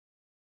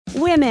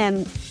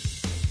women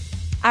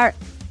are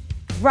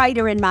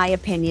brighter, in my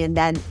opinion,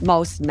 than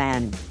most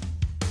men.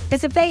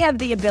 Because if they have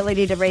the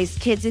ability to raise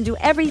kids and do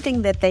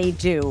everything that they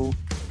do,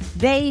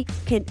 they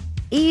can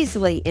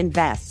easily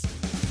invest.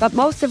 But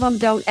most of them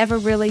don't ever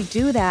really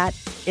do that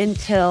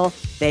until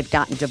they've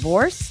gotten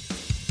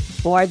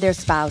divorced or their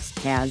spouse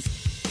has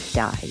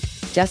died.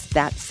 Just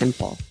that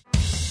simple.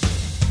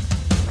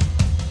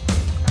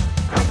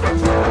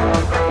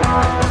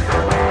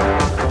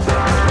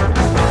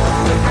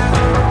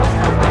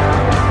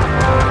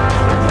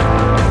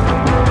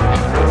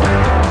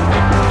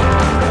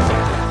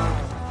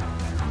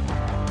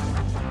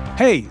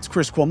 Hey, it's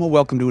Chris Cuomo.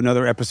 Welcome to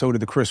another episode of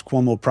the Chris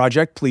Cuomo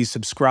Project. Please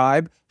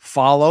subscribe,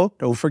 follow.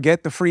 Don't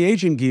forget the free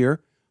agent gear.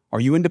 Are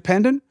you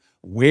independent?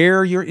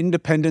 Wear your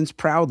independence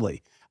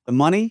proudly. The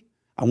money,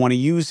 I want to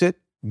use it,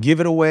 give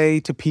it away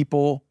to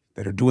people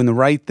that are doing the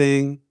right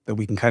thing, that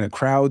we can kind of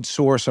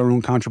crowdsource our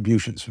own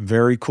contributions.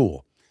 Very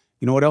cool.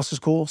 You know what else is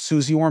cool?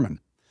 Suze Orman.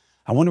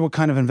 I wonder what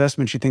kind of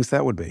investment she thinks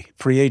that would be.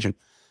 Free agent.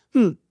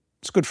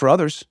 It's good for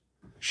others.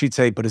 She'd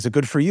say, but is it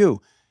good for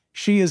you?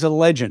 She is a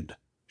legend.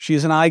 She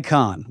is an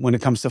icon when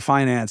it comes to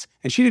finance,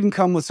 and she didn't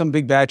come with some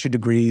big batch of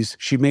degrees.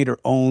 She made her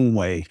own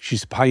way.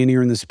 She's a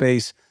pioneer in the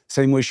space,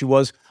 same way she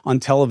was on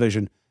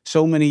television.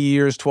 So many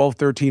years, 12,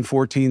 13,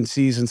 14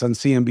 seasons on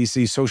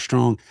CNBC, so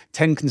strong,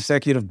 10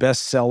 consecutive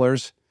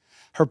bestsellers.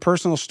 Her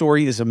personal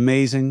story is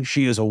amazing.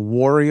 She is a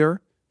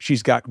warrior.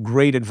 She's got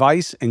great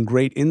advice and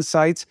great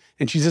insights,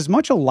 and she's as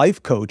much a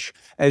life coach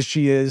as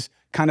she is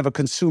kind of a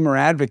consumer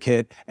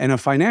advocate and a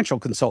financial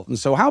consultant.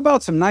 So how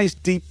about some nice,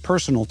 deep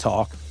personal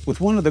talk with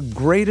one of the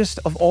greatest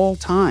of all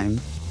time,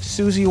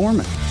 Suze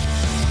Orman.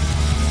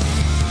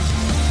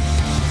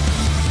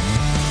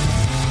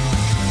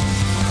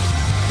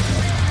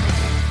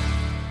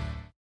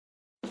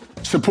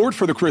 Support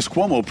for the Chris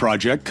Cuomo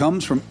Project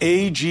comes from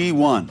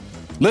AG1.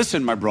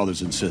 Listen, my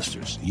brothers and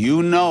sisters,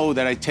 you know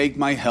that I take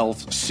my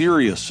health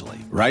seriously,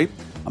 right?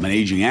 I'm an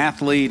aging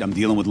athlete. I'm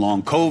dealing with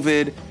long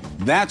COVID.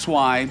 That's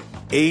why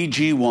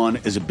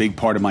AG1 is a big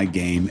part of my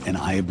game, and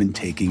I have been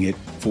taking it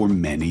for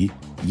many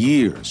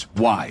years.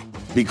 Why?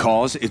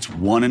 Because it's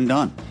one and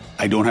done.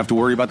 I don't have to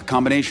worry about the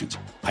combinations.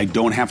 I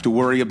don't have to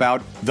worry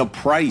about the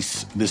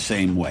price the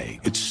same way.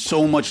 It's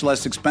so much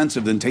less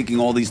expensive than taking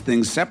all these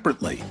things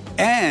separately.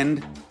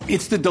 And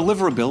it's the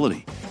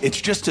deliverability. It's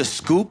just a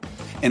scoop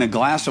in a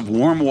glass of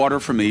warm water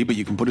for me, but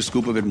you can put a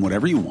scoop of it in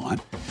whatever you want.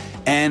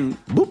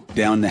 And boop,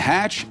 down the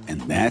hatch,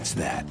 and that's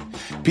that.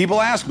 People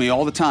ask me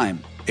all the time,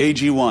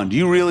 AG1, do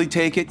you really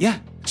take it? Yeah,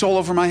 it's all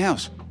over my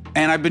house.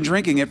 And I've been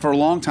drinking it for a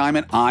long time,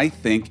 and I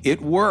think it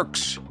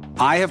works.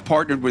 I have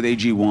partnered with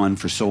AG1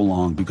 for so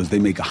long because they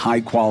make a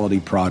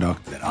high-quality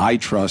product that I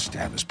trust to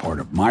have as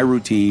part of my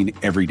routine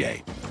every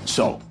day.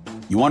 So,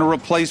 you want to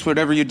replace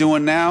whatever you're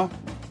doing now?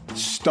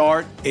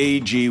 Start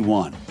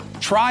AG1.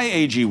 Try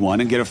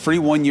AG1 and get a free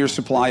 1-year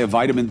supply of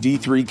vitamin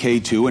D3,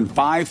 K2, and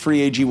 5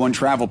 free AG1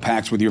 travel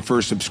packs with your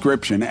first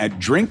subscription at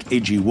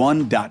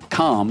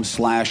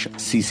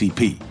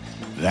drinkag1.com/CCP.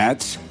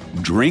 That's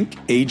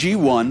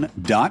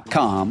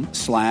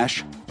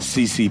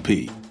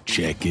drinkag1.com/CCP.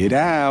 Check it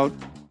out.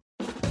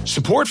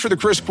 Support for the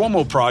Chris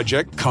Cuomo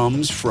Project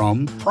comes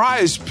from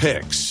Prize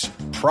Picks.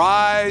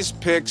 Prize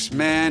Picks,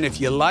 man, if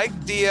you like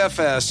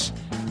DFS,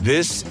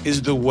 this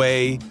is the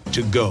way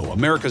to go.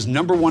 America's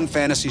 #1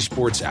 fantasy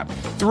sports app.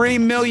 3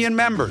 million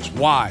members.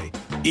 Why?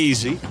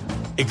 Easy,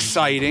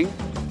 exciting,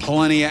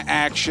 plenty of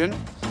action.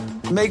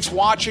 Makes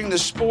watching the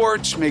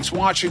sports, makes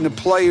watching the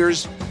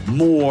players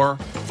more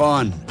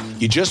fun.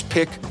 You just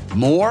pick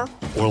more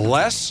or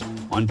less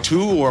on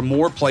 2 or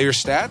more player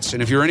stats,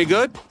 and if you're any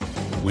good,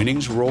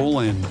 winnings roll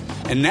in.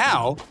 And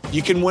now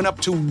you can win up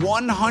to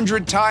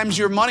 100 times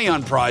your money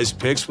on Prize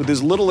Picks with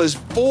as little as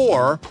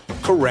 4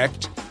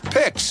 correct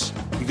picks.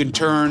 You can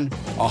turn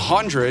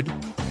 100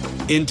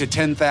 into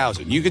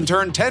 10,000. You can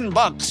turn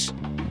 $10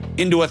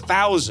 into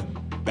 1,000.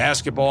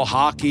 Basketball,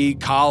 hockey,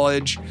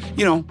 college,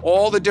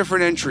 all the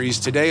different entries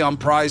today on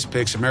Prize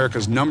Picks,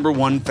 America's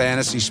 #1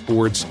 fantasy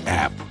sports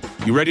app.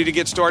 You ready to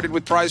get started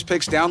with Prize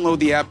Picks? Download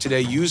the app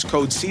today. Use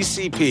code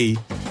CCP.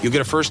 You'll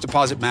get a first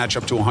deposit match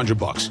up to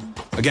 $100.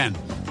 Again,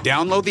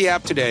 download the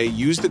app today.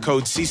 Use the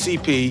code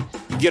CCP.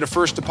 You get a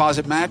first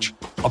deposit match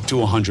up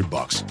to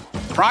 $100.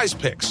 Prize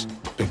Picks.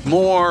 Pick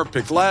more,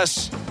 pick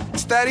less.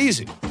 It's that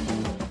easy.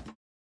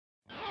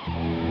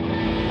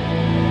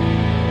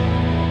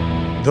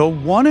 The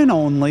one and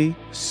only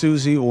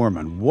Suze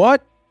Orman.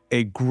 What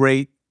a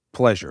great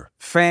pleasure.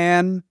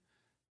 Fan,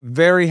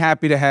 very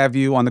happy to have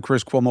you on the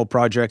Chris Cuomo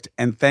Project.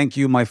 And thank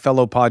you, my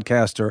fellow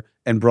podcaster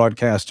and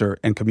broadcaster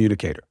and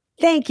communicator.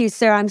 Thank you,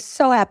 sir. I'm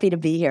so happy to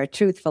be here,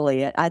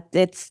 truthfully.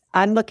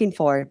 I'm looking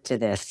forward to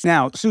this.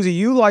 Now, Suze,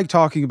 you like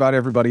talking about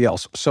everybody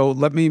else. So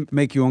let me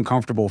make you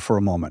uncomfortable for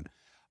a moment.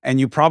 And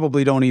you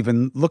probably don't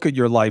even look at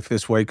your life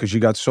this way because you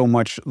got so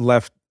much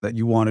left that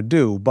you want to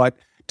do. But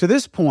to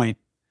this point,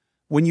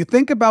 when you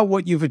think about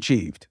what you've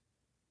achieved,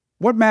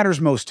 what matters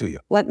most to you?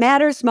 What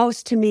matters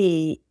most to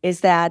me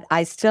is that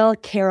I still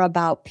care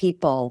about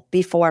people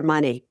before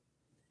money.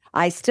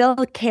 I still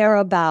care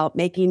about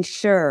making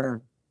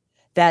sure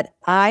that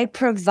I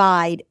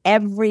provide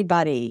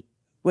everybody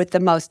with the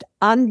most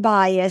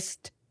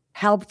unbiased,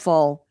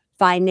 helpful,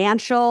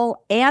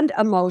 financial and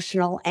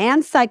emotional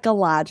and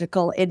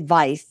psychological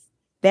advice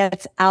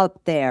that's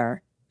out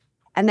there,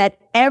 and that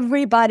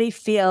everybody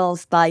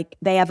feels like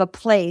they have a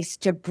place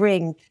to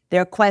bring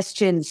their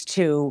questions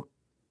to,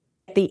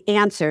 the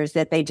answers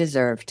that they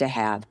deserve to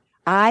have.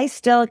 I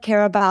still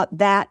care about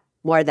that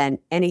more than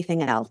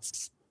anything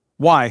else.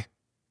 Why?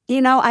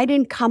 I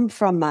didn't come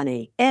from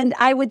money. And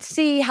I would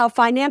see how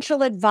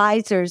financial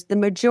advisors, the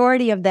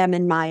majority of them,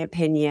 in my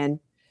opinion,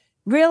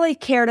 really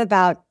cared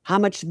about how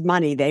much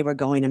money they were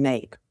going to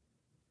make.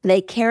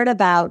 They cared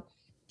about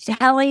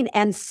telling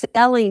and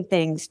selling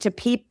things to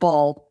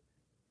people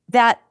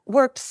that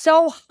worked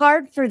so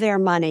hard for their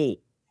money,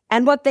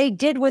 and what they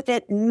did with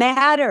it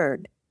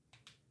mattered.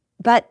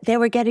 But they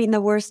were getting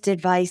the worst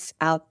advice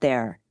out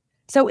there.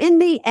 So in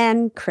the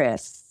end,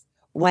 Chris,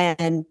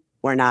 when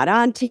we're not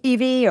on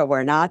TV or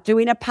we're not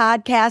doing a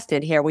podcast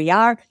and here we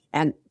are,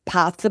 and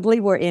possibly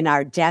we're in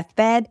our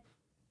deathbed,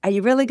 are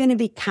you really going to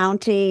be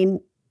counting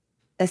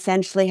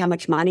essentially how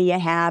much money you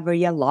have or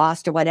you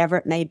lost or whatever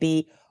it may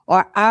be?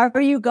 Or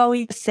are you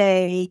going to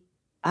say,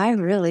 I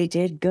really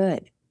did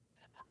good.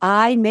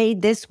 I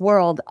made this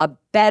world a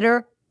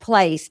better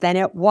place than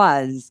it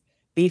was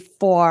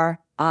before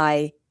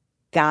I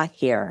got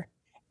here.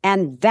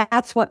 And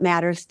that's what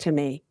matters to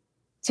me.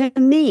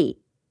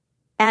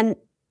 And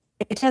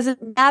it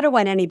doesn't matter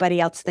what anybody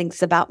else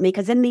thinks about me,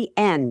 because in the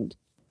end,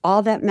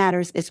 all that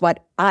matters is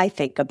what I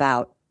think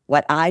about,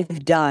 what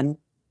I've done,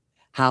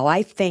 how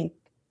I think,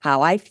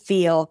 how I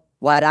feel,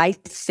 what I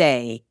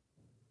say,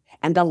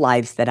 and the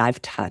lives that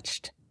I've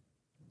touched.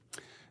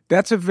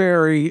 That's a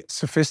very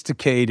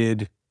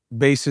sophisticated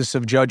basis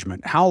of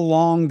judgment. How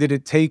long did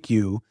it take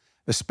you,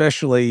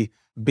 especially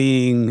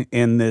being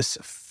in this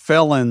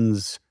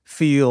felon's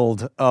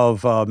field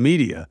of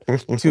media,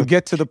 to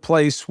get to the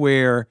place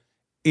where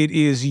it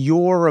is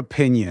your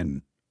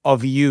opinion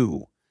of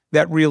you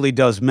that really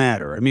does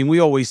matter? I mean, we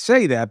always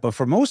say that, but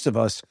for most of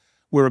us,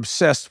 we're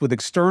obsessed with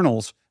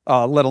externals,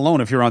 let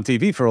alone if you're on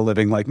TV for a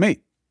living like me.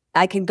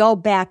 I can go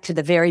back to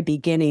the very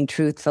beginning,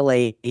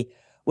 truthfully,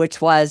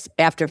 which was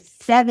after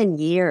 7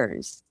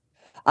 years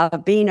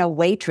of being a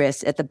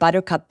waitress at the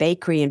Buttercup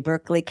Bakery in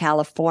Berkeley,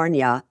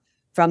 California,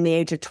 from the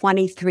age of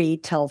 23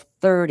 till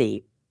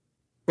 30.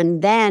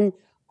 And then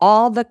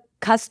all the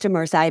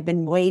customers I've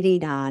been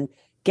waiting on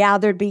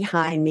gathered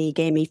behind me,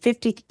 gave me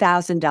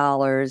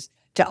 $50,000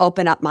 to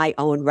open up my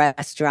own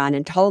restaurant,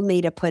 and told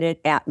me to put it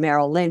at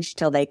Merrill Lynch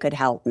till they could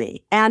help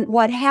me. And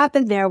what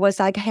happened there was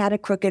I had a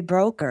crooked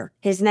broker.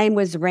 His name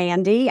was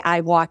Randy.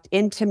 I walked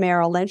into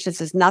Merrill Lynch. This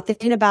is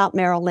nothing about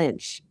Merrill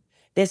Lynch.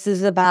 This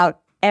is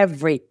about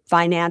every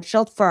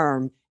financial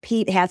firm.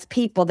 Pete has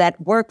people that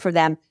work for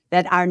them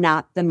that are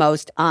not the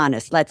most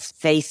honest. Let's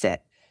face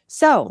it.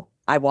 So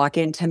I walk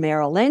into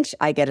Merrill Lynch.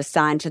 I get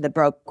assigned to the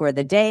broker of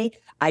the day.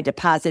 I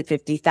deposit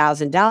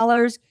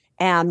 $50,000.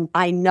 And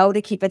I know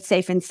to keep it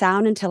safe and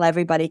sound until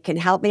everybody can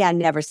help me. I've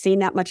never seen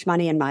that much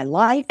money in my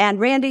life. And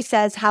Randy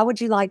says, how would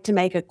you like to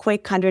make a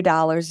quick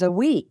 $100 a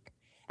week?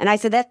 And I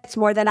said, that's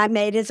more than I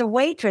made as a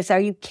waitress.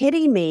 Are you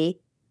kidding me?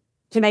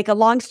 To make a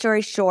long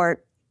story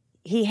short,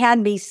 he had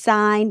me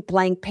sign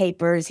blank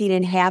papers. He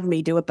didn't have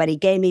me do it, but he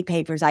gave me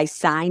papers. I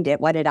signed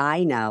it. What did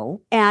I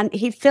know? And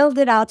he filled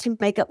it out to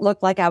make it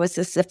look like I was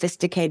a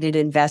sophisticated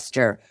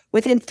investor.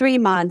 Within 3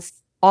 months,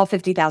 all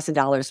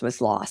 $50,000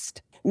 was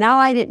lost. Now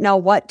I didn't know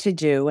what to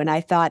do. And I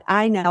thought,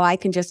 I know I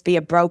can just be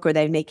a broker.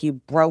 They make you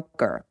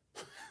broker.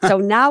 So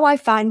now I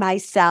find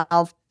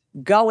myself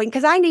going,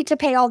 because I need to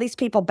pay all these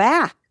people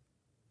back.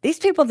 These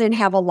people didn't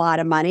have a lot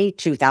of money,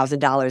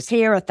 $2,000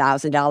 here,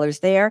 $1,000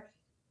 there.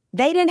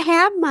 They didn't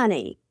have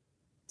money.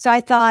 So I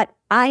thought,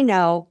 I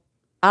know,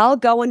 I'll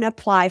go and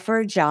apply for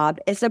a job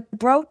as a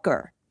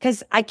broker,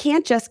 because I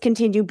can't just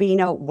continue being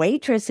a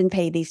waitress and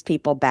pay these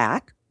people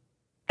back.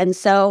 And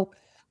so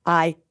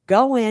I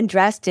go in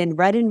dressed in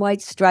red and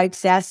white striped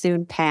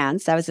Sassoon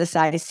pants. I was a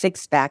size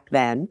 6 back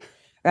then,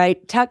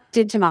 right? Tucked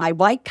into my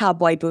white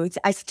cowboy boots.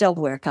 I still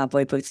wear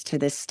cowboy boots to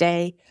this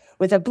day,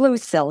 with a blue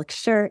silk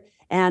shirt.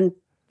 And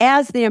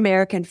as the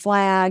American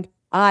flag,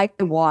 I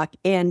walk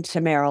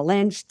into Merrill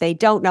Lynch. They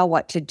don't know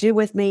what to do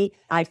with me.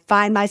 I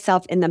find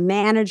myself in the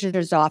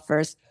manager's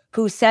office,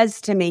 who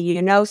says to me,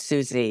 you know,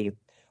 Suze,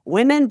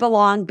 women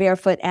belong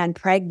barefoot and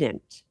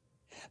pregnant.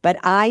 But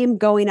I am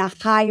going to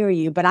hire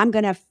you, but I'm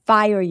going to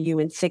fire you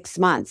in 6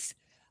 months.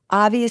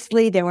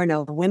 Obviously, there were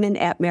no women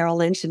at Merrill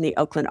Lynch in the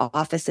Oakland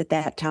office at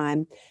that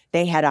time.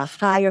 They had to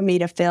hire me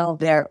to fill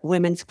their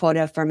women's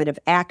quota. Affirmative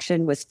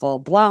action was full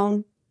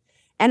blown.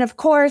 And of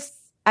course,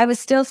 I was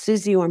still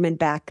Suze Orman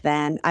back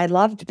then. I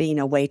loved being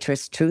a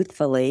waitress,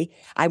 truthfully.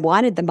 I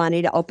wanted the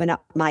money to open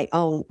up my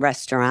own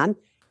restaurant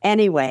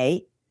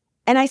anyway.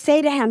 And I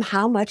say to him,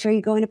 how much are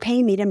you going to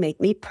pay me to make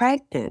me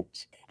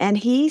pregnant? And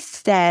he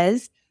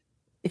says,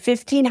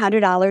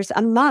 $1,500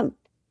 a month.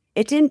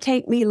 It didn't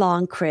take me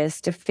long,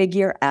 Chris, to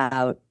figure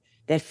out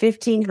that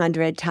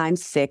 $1,500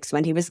 times 6,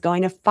 when he was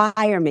going to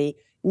fire me,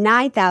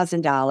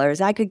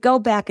 $9,000. I could go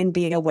back and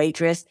be a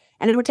waitress,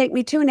 and it would take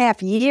me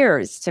 2.5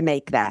 years to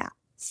make that.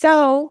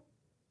 So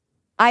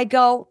I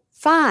go,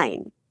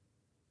 fine.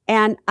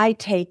 And I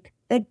take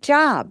the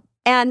job.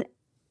 And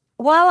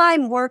while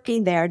I'm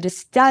working there to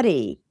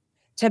study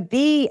to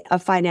be a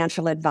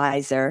financial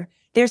advisor,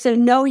 there's a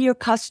know your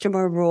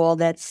customer rule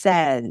that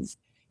says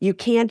you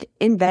can't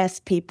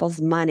invest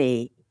people's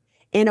money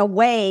in a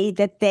way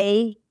that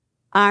they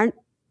aren't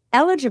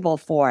eligible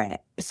for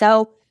it.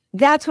 So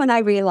that's when I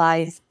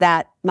realized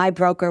that my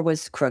broker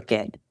was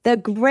crooked. The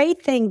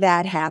great thing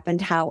that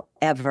happened,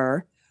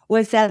 however,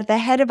 was that the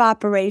head of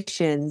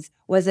operations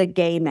was a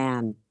gay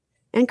man.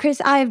 And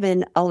Chris, I've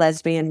been a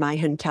lesbian my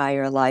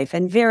entire life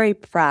and very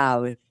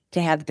proud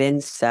to have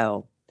been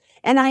so.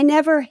 And I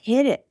never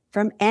hid it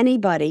from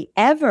anybody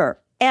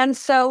ever. And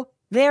so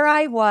there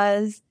I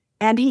was,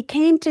 and he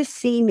came to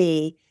see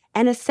me,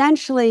 and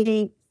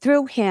essentially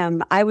through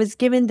him, I was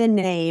given the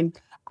name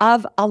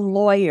of a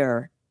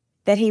lawyer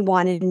that he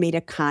wanted me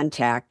to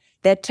contact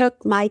that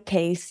took my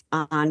case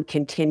on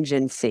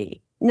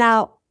contingency.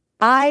 Now,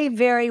 I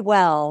very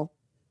well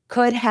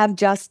could have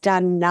just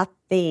done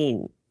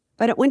nothing,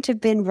 but it wouldn't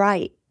have been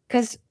right.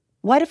 Because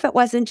what if it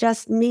wasn't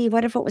just me?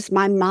 What if it was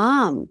my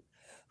mom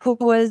who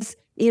was,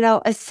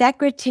 a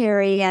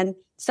secretary and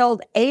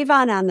sold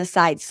Avon on the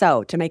side?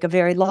 So to make a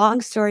very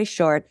long story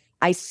short,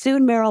 I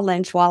sued Merrill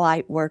Lynch while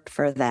I worked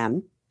for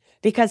them.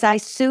 Because I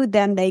sued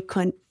them, they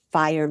couldn't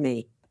fire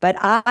me. But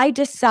I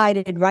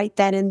decided right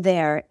then and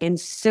there in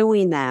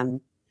suing them,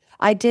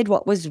 I did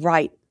what was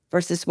right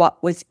versus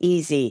what was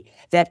easy,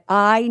 that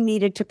I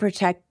needed to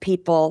protect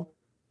people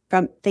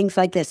from things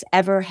like this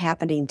ever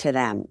happening to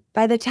them.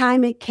 By the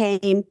time it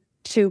came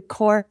to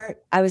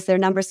court, I was their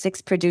number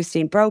 6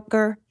 producing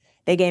broker.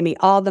 They gave me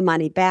all the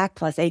money back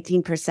plus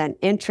 18%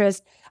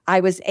 interest. I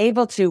was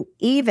able to,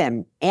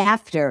 even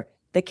after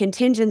the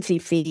contingency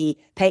fee,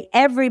 pay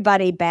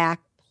everybody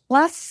back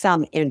plus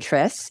some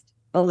interest,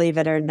 believe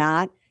it or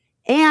not.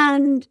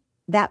 And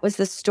that was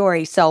the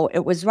story. So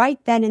it was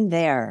right then and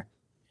there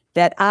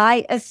that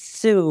I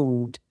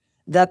assumed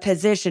the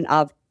position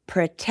of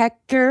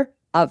protector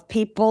of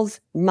people's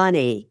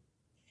money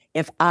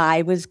if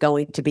I was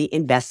going to be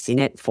investing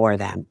it for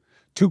them.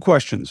 2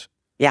 questions.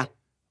 Yeah.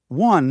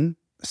 1,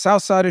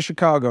 South Side of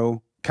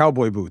Chicago,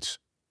 cowboy boots.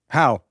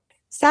 How?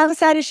 South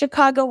Side of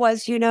Chicago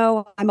was,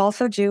 I'm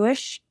also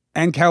Jewish.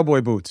 And cowboy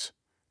boots.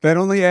 That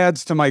only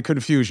adds to my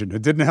confusion.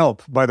 It didn't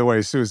help, by the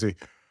way, Susie.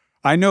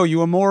 I know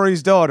you are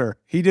Maury's daughter.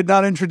 He did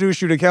not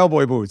introduce you to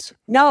cowboy boots.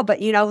 No,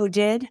 but you know who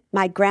did?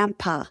 My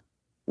grandpa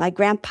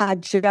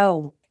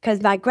Joe.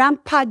 Because my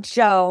grandpa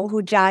Joe,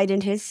 who died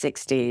in his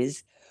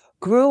 60s,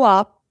 grew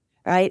up,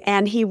 right?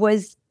 And he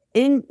was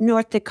in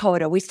North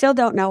Dakota. We still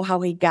don't know how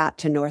he got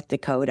to North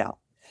Dakota.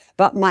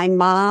 But my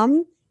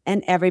mom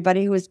and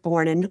everybody who was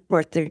born in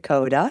North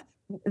Dakota,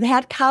 they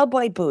had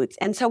cowboy boots.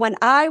 And so when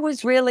I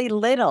was really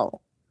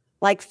little,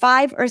 like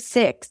 5 or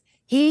 6,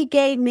 he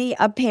gave me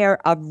a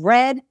pair of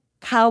red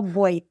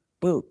cowboy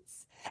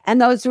boots.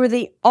 And those were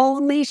the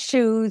only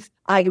shoes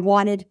I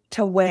wanted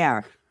to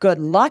wear. Good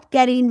luck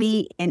getting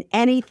me in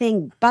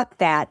anything but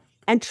that.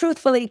 And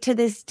truthfully, to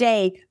this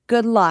day,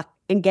 good luck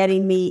in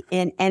getting me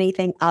in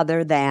anything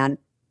other than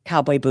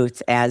cowboy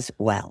boots as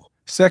well.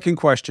 Second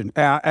question.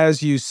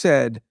 As you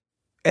said,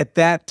 at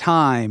that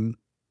time,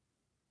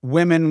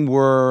 women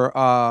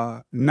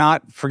were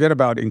not, forget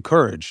about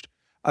encouraged.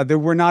 There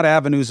were not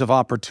avenues of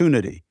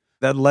opportunity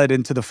that led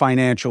into the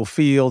financial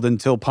field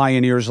until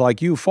pioneers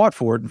like you fought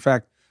for it. In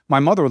fact, my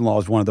mother-in-law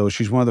is one of those.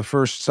 She's one of the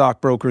first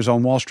stockbrokers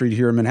on Wall Street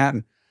here in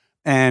Manhattan.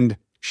 And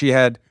she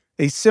had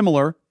a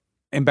similar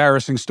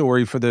embarrassing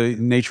story for the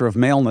nature of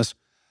maleness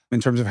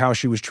in terms of how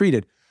she was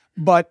treated.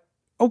 But,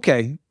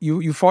 okay,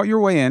 you fought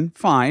your way in,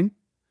 fine.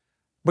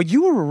 But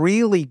you were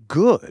really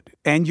good,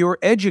 and your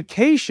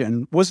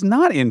education was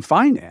not in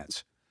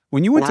finance.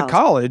 When you went to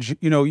college,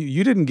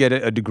 you didn't get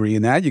a degree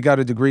in that. You got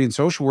a degree in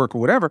social work or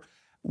whatever.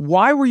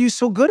 Why were you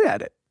so good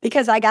at it?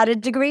 Because I got a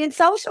degree in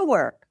social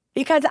work.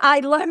 Because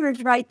I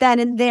learned right then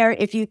and there,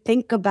 if you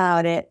think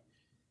about it,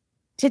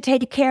 to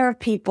take care of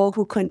people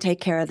who couldn't take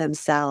care of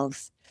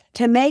themselves,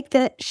 to make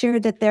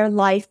sure that their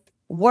life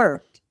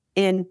worked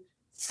in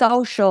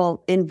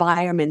social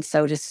environments,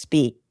 so to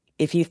speak,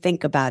 if you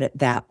think about it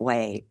that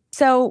way.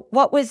 So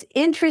what was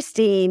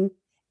interesting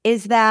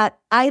is that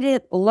I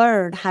didn't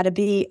learn how to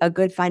be a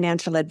good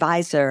financial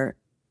advisor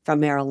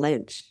from Merrill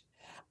Lynch.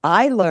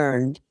 I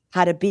learned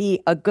how to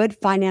be a good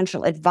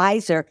financial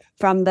advisor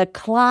from the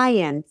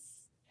clients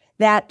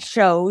that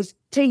chose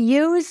to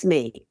use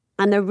me.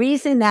 And the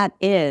reason that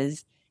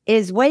is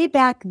way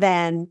back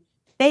then,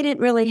 they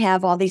didn't really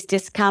have all these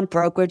discount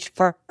brokerage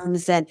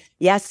firms. And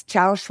yes,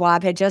 Charles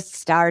Schwab had just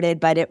started,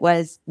 but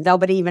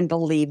nobody even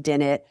believed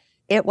in it.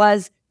 It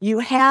was, you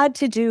had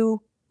to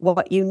do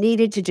what you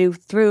needed to do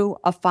through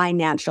a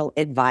financial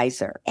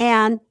advisor.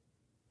 And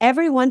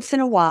every once in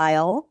a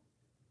while,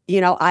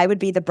 I would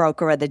be the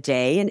broker of the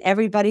day, and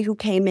everybody who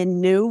came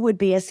in new would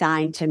be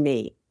assigned to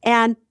me.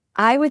 And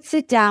I would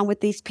sit down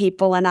with these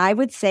people and I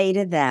would say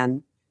to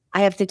them,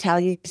 I have to tell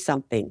you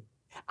something.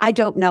 I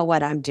don't know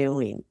what I'm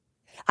doing.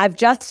 I've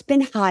just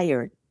been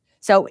hired.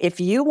 So if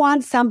you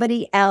want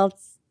somebody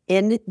else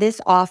in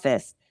this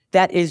office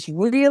that is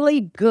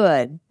really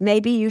good,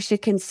 maybe you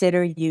should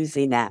consider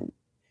using them.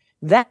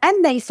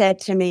 Then they said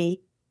to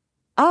me,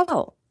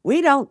 oh,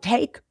 we don't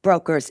take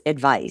brokers'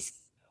 advice.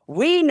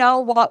 We know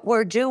what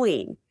we're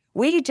doing.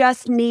 We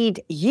just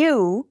need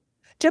you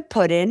to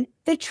put in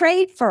the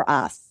trade for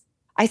us.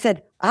 I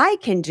said, I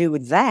can do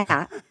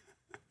that.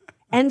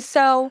 And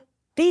so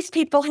these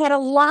people had a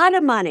lot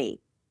of money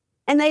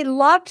and they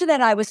loved that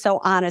I was so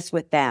honest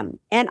with them.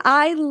 And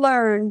I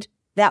learned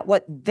that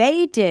what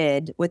they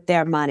did with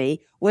their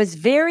money was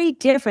very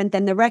different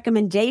than the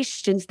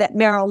recommendations that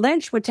Merrill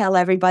Lynch would tell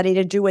everybody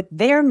to do with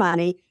their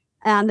money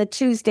on the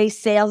Tuesday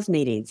sales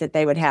meetings that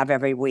they would have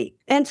every week.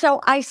 And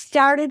so I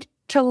started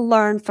to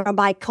learn from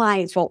my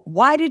clients, well,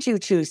 why did you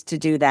choose to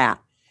do that?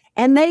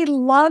 And they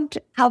loved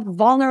how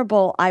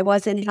vulnerable I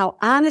was and how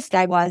honest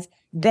I was.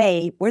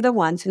 They were the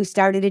ones who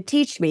started to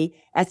teach me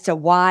as to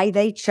why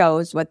they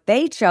chose what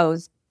they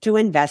chose to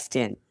invest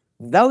in.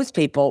 Those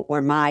people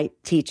were my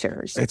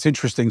teachers. It's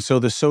interesting. So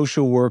the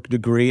social work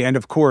degree, and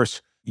of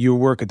course, your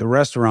work at the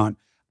restaurant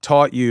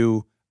taught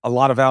you a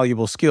lot of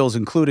valuable skills,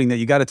 including that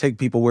you got to take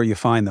people where you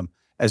find them,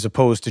 as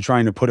opposed to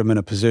trying to put them in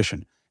a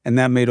position. And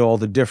that made all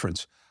the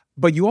difference.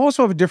 But you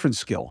also have a different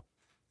skill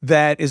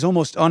that is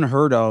almost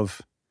unheard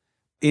of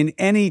in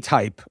any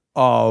type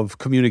of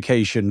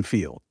communication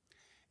field.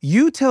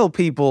 You tell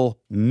people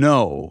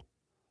no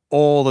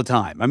all the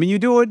time. I mean, you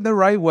do it the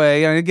right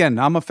way. And again,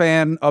 I'm a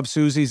fan of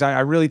Suze's.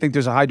 I really think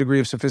there's a high degree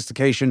of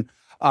sophistication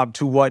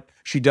to what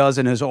she does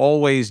and has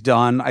always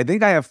done. I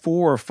think I have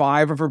 4 or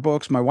 5 of her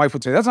books. My wife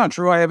would say, that's not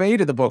true. I have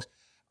 8 of the books.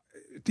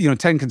 10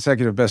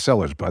 consecutive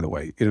bestsellers, by the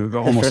way,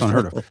 almost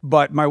unheard of.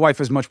 But my wife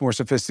is much more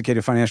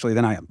sophisticated financially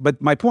than I am.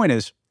 But my point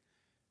is,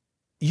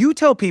 you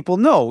tell people,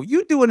 no,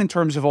 you do it in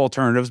terms of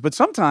alternatives, but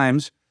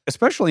sometimes,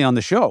 especially on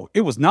the show,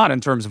 it was not in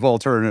terms of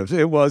alternatives.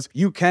 It was,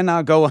 you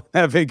cannot go on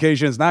that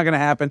vacation. It's not going to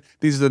happen.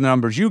 These are the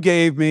numbers you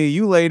gave me.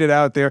 You laid it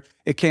out there.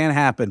 It can't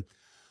happen.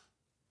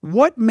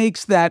 What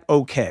makes that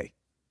okay?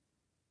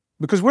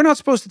 Because we're not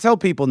supposed to tell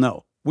people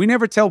no. We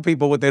never tell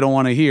people what they don't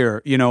want to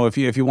hear,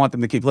 if you want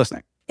them to keep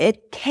listening.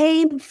 It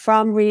came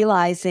from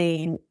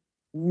realizing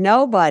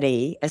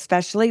nobody,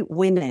 especially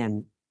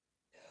women,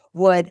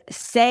 would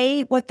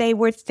say what they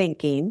were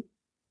thinking,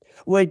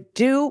 would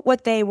do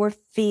what they were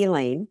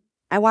feeling.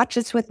 I watch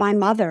this with my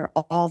mother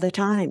all the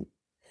time.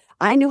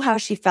 I knew how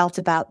she felt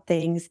about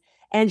things,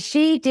 and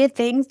she did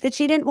things that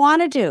she didn't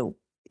want to do,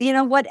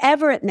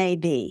 whatever it may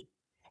be.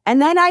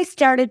 And then I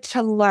started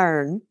to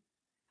learn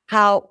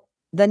how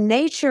the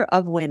nature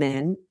of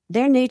women,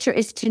 their nature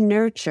is to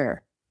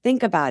nurture.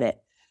 Think about it.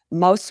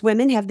 Most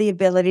women have the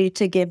ability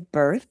to give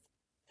birth.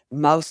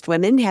 Most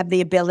women have the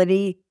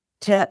ability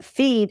to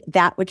feed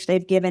that which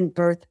they've given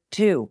birth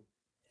to.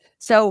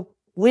 So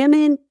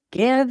women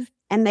give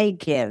and they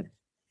give.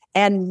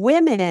 And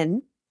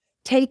women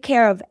take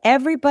care of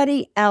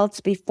everybody else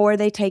before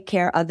they take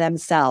care of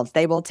themselves.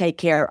 They will take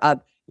care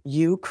of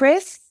you,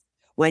 Chris,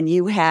 when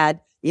you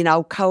had,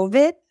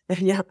 COVID.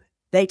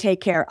 They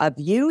take care of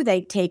you.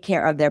 They take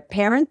care of their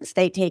parents.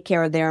 They take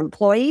care of their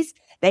employees.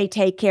 They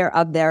take care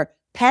of their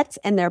pets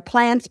and their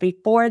plants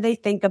before they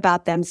think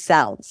about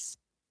themselves.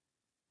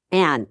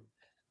 And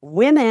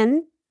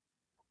women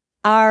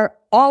are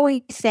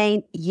always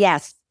saying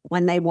yes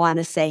when they want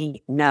to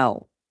say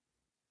no.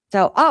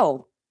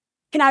 So,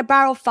 can I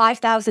borrow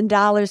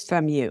 $5,000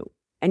 from you?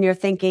 And you're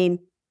thinking,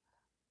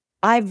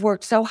 I've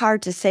worked so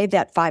hard to save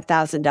that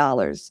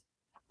 $5,000.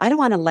 I don't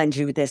want to lend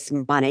you this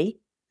money.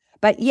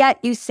 But yet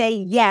you say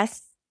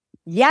yes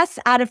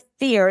out of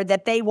fear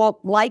that they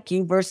won't like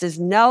you versus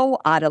no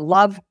out of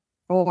love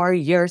for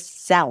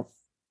yourself.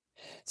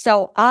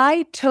 So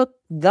I took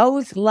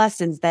those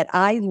lessons that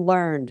I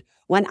learned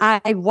when I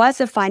was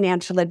a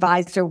financial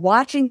advisor,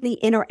 watching the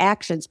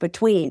interactions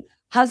between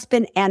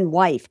husband and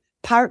wife,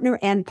 partner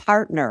and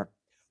partner,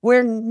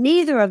 where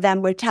neither of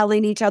them were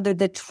telling each other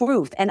the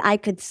truth, and I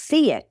could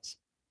see it.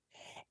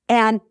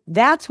 And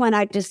that's when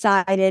I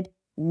decided,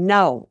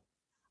 no,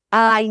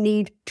 I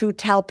need to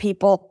tell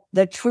people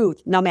the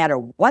truth, no matter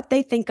what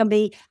they think of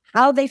me,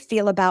 how they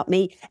feel about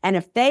me. And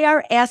if they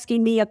are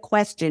asking me a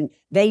question,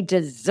 they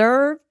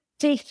deserve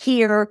to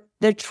hear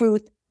the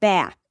truth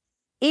back.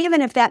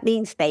 Even if that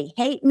means they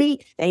hate me,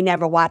 they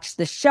never watch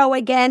the show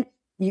again,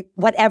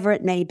 whatever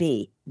it may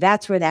be.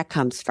 That's where that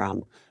comes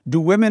from. Do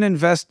women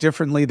invest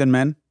differently than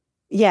men?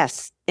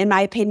 Yes, in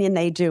my opinion,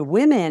 they do.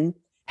 Women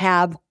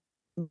have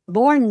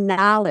more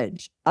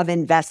knowledge of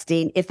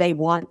investing if they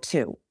want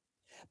to.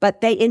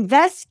 But they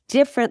invest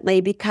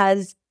differently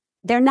because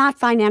they're not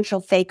financial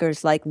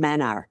fakers like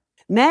men are.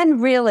 Men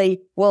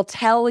really will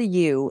tell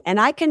you, and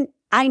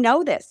I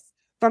know this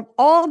from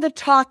all the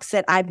talks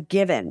that I've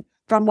given,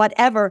 from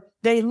whatever,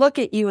 they look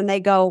at you and they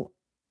go,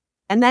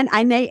 and then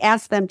I may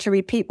ask them to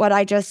repeat what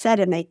I just said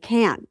and they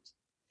can't.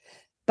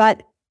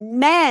 But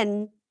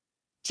men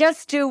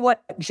just do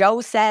what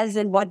Joe says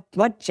and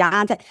what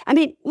John said. I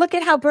mean, look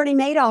at how Bernie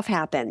Madoff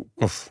happened.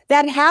 Oof.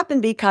 That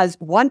happened because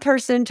one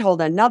person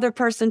told another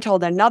person,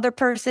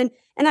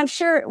 and I'm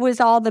sure it was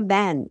all the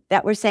men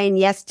that were saying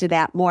yes to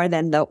that more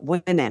than the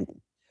women.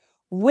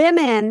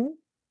 Women,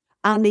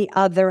 on the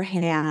other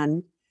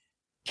hand,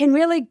 can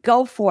really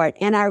go for it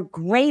and are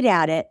great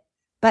at it,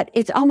 but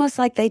it's almost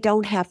like they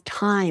don't have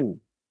time.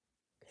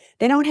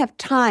 They don't have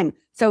time.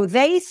 So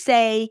they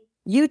say,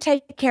 you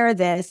take care of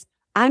this,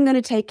 I'm going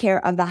to take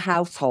care of the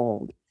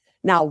household.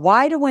 Now,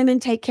 why do women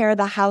take care of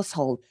the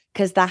household?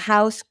 Because the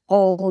house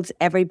holds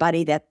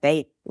everybody that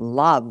they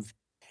love.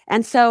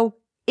 And so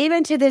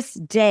even to this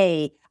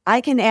day,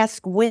 I can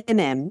ask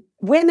women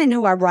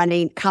who are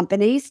running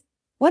companies,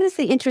 what is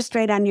the interest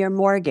rate on your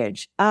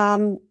mortgage?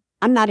 I'm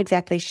not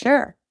exactly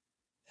sure.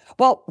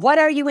 Well, what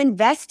are you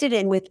invested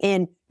in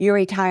within your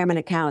retirement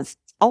accounts?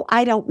 Oh,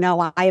 I don't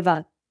know. I have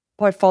a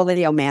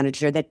portfolio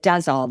manager that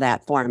does all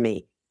that for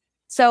me.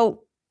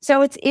 So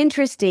it's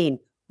interesting.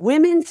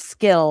 Women's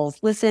skills,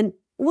 listen,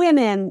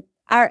 women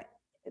are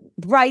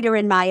brighter,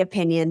 in my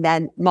opinion,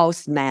 than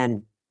most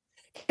men.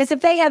 Because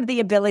if they have the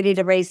ability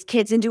to raise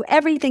kids and do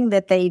everything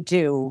that they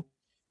do,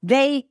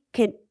 they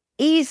can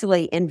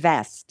easily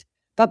invest.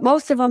 But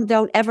most of them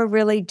don't ever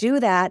really do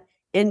that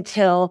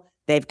until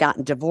they've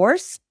gotten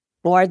divorced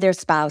or their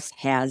spouse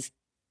has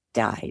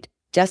died.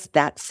 Just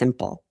that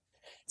simple.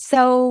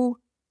 So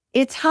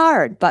it's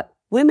hard, but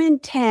women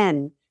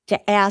tend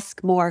to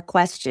ask more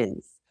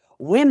questions.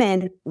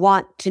 Women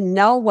want to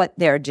know what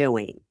they're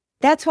doing.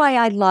 That's why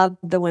I love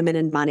the Women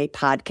in Money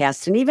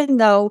podcast. And even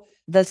though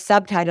the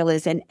subtitle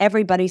is "And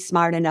Everybody's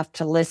Smart Enough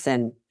to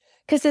Listen,"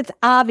 because it's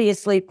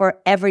obviously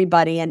for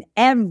everybody and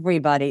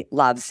everybody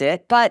loves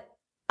it. But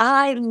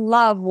I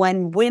love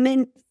when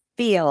women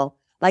feel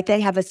like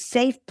they have a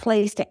safe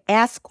place to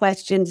ask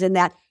questions and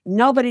that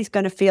nobody's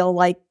going to feel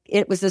like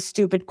it was a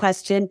stupid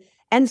question.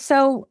 And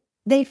so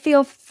they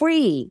feel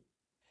free,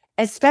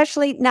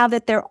 especially now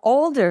that they're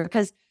older,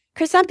 because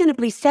I'm going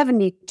to be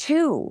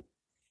 72.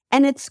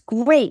 And it's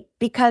great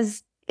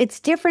because it's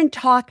different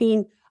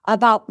talking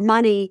about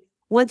money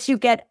once you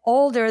get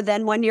older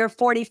than when you're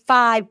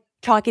 45,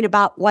 talking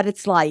about what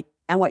it's like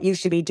and what you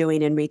should be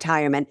doing in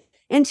retirement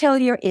until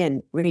you're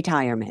in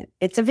retirement.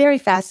 It's a very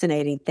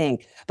fascinating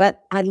thing.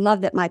 But I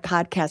love that my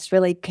podcast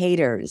really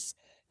caters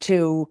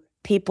to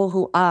people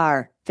who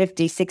are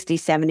 50, 60,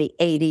 70,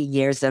 80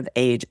 years of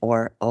age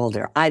or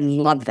older. I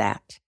love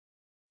that.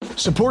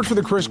 Support for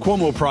the Chris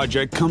Cuomo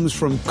Project comes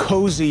from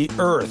Cozy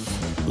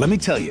Earth. Let me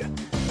tell you,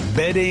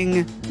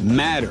 bedding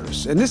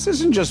matters. And this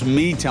isn't just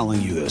me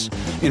telling you this.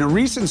 In a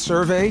recent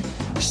survey,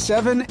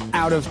 7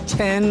 out of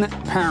 10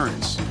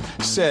 parents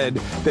said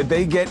that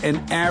they get an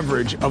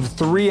average of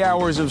 3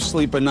 hours of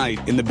sleep a night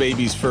in the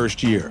baby's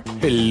first year.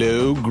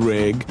 Hello,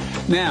 Greg.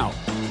 Now,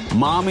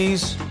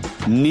 mommies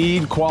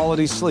need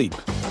quality sleep,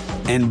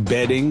 and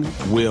bedding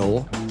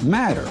will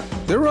matter.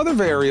 There are other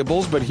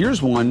variables, but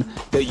here's one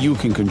that you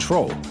can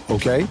control,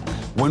 okay?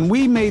 When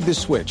we made the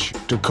switch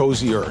to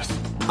Cozy Earth,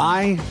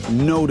 I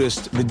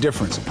noticed the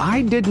difference.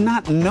 I did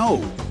not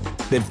know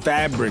that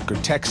fabric or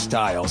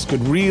textiles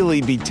could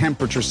really be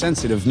temperature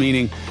sensitive,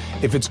 meaning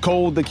if it's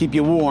cold, they keep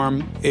you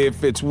warm.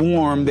 If it's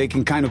warm, they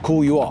can kind of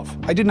cool you off.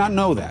 I did not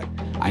know that.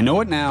 I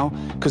know it now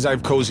because I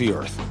have Cozy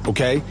Earth,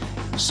 okay?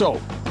 So,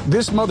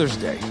 this Mother's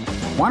Day,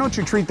 why don't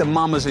you treat the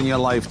mamas in your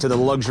life to the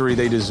luxury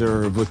they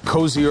deserve with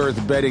Cozy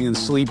Earth bedding and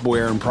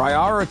sleepwear and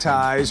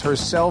prioritize her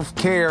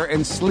self-care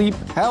and sleep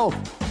health?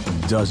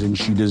 Doesn't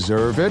she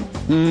deserve it?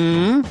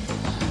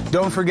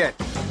 Don't forget,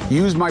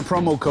 use my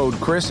promo code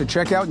Chris at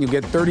checkout and you'll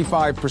get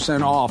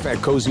 35% off at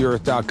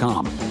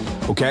CozyEarth.com.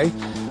 Okay?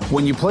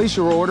 When you place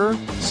your order,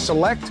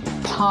 select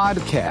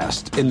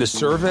podcast in the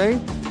survey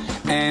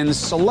and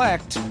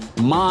select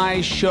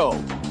my show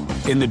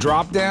in the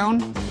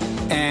drop-down,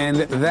 and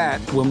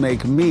that will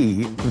make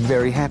me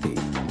very happy.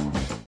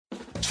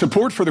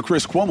 Support for the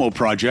Chris Cuomo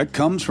Project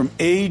comes from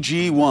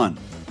AG1.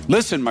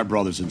 Listen, my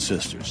brothers and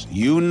sisters,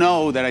 you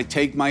know that I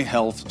take my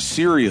health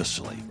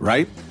seriously,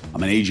 right?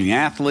 I'm an aging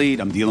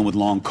athlete. I'm dealing with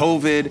long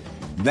COVID.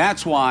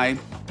 That's why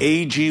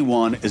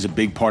AG1 is a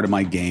big part of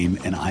my game,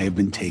 and I have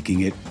been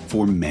taking it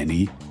for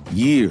many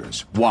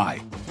years.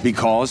 Why?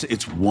 Because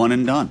it's one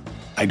and done.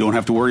 I don't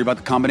have to worry about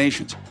the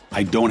combinations.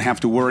 I don't have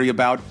to worry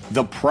about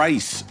the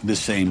price the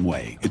same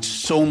way. It's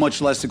so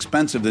much less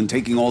expensive than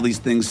taking all these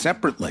things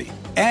separately.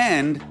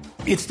 And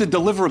it's the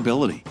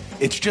deliverability.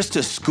 It's just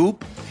a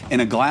scoop in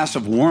a glass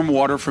of warm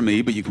water for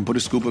me, but you can put a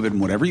scoop of it in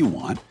whatever you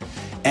want.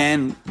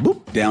 And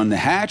boop, down the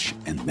hatch,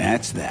 and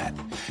that's that.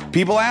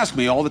 People ask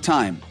me all the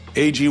time,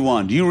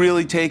 AG1, do you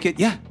really take it?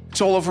 Yeah,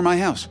 it's all over my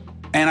house.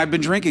 And I've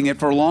been drinking it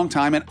for a long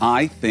time, and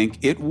I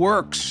think it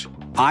works.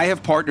 I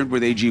have partnered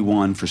with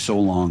AG1 for so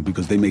long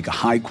because they make a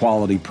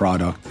high-quality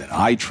product that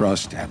I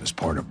trust to have as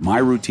part of my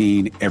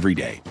routine every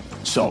day.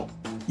 So,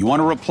 you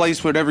want to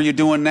replace whatever you're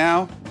doing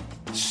now?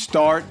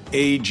 Start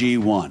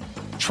AG1.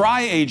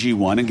 Try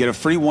AG1 and get a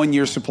free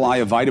 1-year supply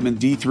of vitamin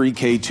D3,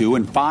 K2,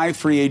 and 5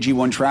 free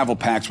AG1 travel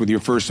packs with your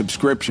first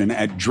subscription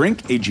at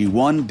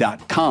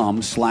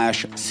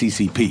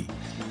drinkag1.com/CCP.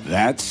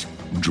 That's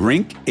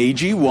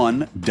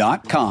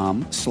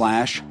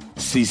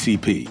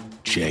drinkag1.com/CCP.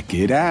 Check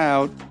it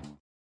out.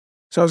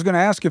 So I was going to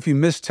ask if you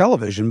miss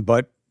television,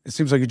 but it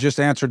seems like you just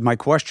answered my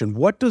question.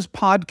 What does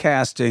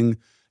podcasting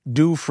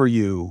do for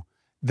you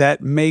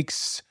that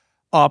makes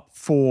up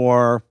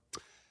for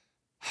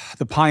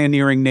the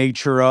pioneering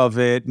nature of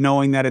it,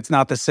 knowing that it's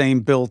not the same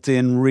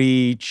built-in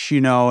reach,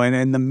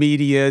 and the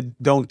media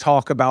don't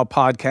talk about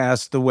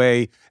podcasts the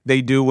way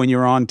they do when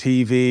you're on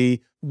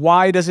TV?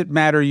 Why does it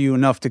matter to you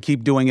enough to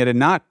keep doing it and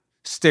not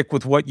stick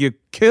with what you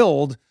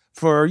killed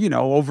for,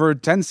 over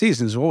 10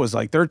 seasons? What was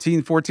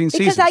 13, 14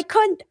 seasons? Because I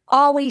couldn't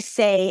always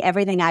say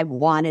everything I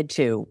wanted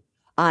to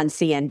on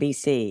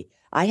CNBC.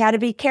 I had to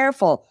be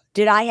careful.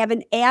 Did I have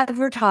an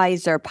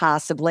advertiser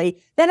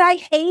possibly that I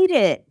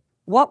hated?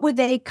 What would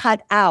they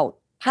cut out?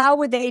 How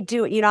would they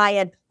do it? I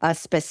had a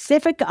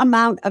specific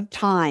amount of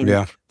time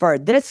for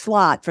this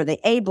slot, for the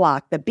A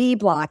block, the B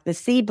block, the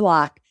C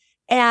block.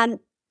 And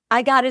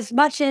I got as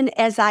much in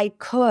as I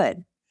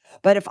could.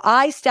 But if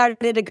I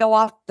started to go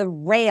off the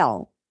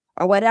rail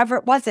or whatever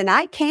it was, and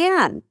I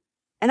can,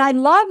 and I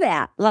love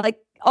that. Like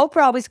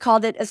Oprah always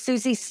called it a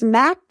Suze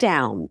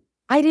Smackdown.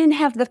 I didn't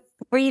have the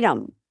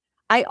freedom.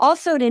 I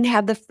also didn't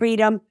have the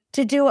freedom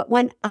to do it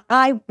when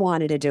I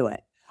wanted to do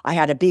it. I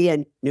had to be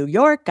in New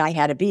York. I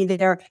had to be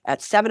there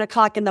at 7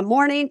 o'clock in the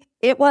morning.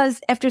 It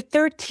was after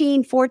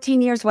 13,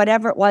 14 years,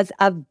 whatever it was,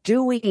 of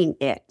doing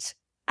it.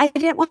 I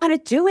didn't want to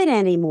do it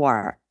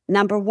anymore.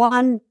 Number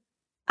one,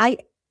 I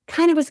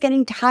kind of was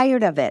getting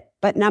tired of it.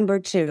 But number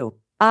two,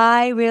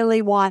 I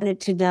really wanted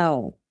to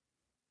know.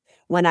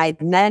 When I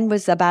then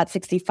was about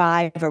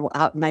 65, or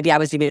maybe I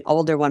was even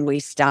older when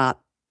we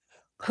stopped,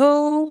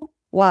 who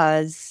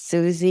was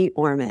Suze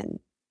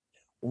Orman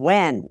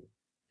when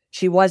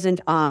she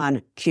wasn't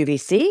on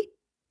QVC,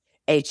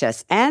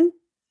 HSN?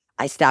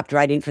 I stopped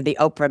writing for the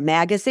Oprah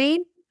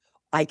magazine.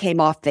 I came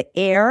off the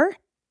air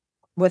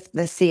with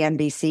the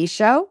CNBC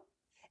show.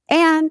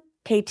 And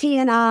KT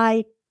and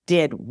I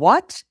did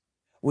what?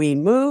 We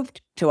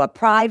moved to a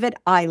private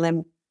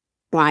island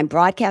where I'm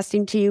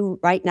broadcasting to you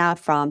right now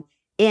from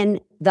in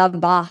the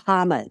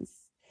Bahamas.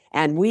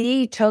 And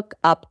we took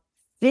up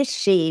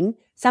fishing,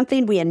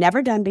 something we had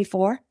never done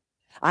before.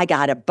 I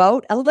got a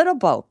boat, a little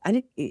boat,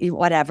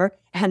 whatever,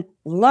 and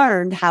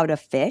learned how to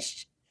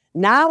fish.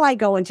 Now I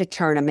go into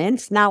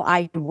tournaments. Now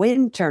I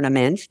win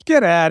tournaments.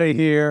 Get out of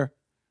here.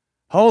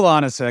 Hold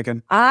on a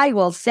second. I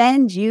will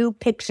send you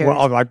pictures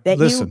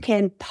you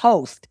can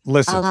post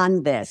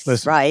on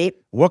this, right?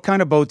 What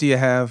kind of boat do you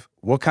have?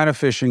 What kind of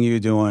fishing are you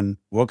doing?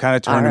 What kind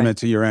of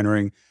tournaments are you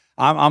entering?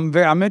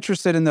 I'm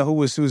interested in the who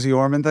was Suze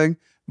Orman thing,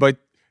 but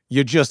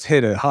you just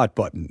hit a hot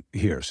button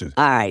here, Suze.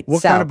 All right.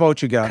 What kind of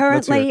boat you got?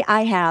 Currently,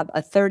 I have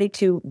a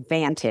 32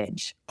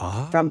 Vantage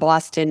from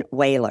Boston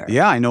Whaler.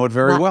 Yeah, I know it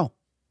very well.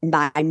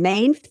 My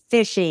main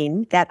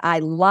fishing that I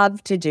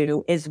love to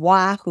do is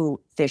wahoo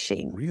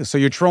fishing. Really? So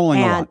you're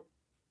trolling a lot.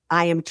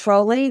 I am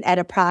trolling at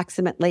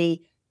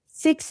approximately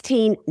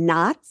 16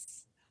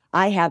 knots.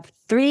 I have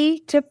 3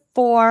 to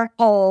 4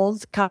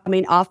 poles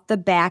coming off the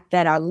back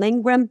that are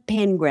Lingrim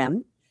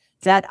Pingrim,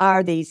 that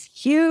are these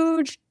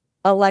huge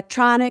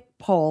electronic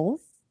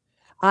poles.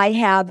 I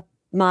have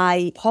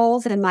my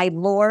poles and my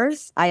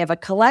lures. I have a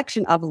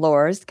collection of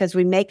lures because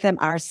we make them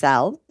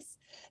ourselves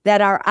that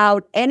are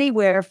out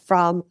anywhere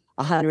from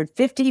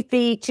 150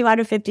 feet,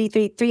 250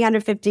 feet,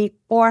 350,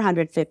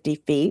 450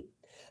 feet.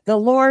 The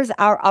lures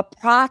are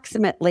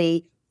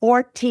approximately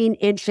 14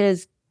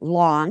 inches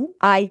long.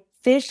 I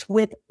fish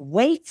with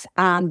weights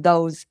on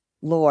those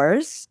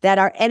lures that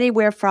are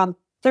anywhere from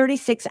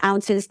 36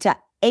 ounces to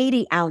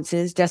 80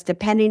 ounces, just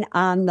depending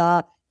on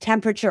the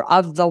temperature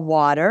of the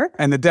water.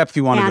 And the depth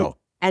you want to go.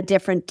 At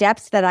different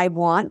depths that I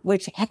want,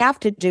 which have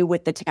to do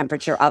with the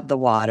temperature of the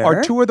water.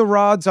 Are 2 of the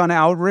rods on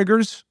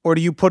outriggers, or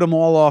do you put them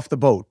all off the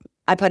boat?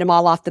 I put them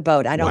all off the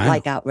boat. I don't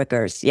like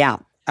outriggers. Yeah.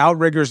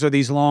 Outriggers are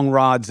these long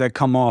rods that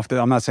come off.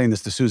 I'm not saying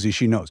this to Suze,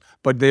 she knows.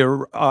 But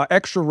they're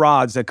extra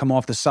rods that come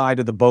off the side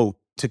of the boat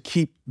to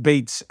keep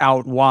baits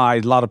out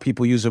wide. A lot of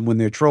people use them when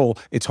they're troll.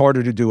 It's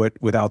harder to do it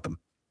without them.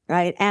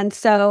 Right. And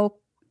so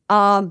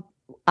on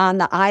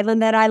the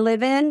island that I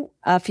live in,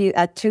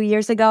 2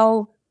 years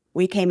ago,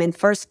 we came in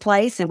first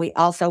place, and we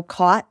also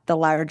caught the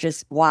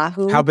largest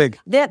wahoo. How big?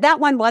 That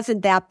one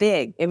wasn't that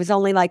big. It was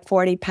only like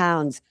 40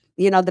 pounds.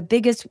 The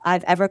biggest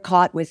I've ever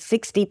caught was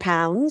 60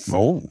 pounds.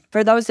 Oh.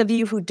 For those of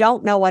you who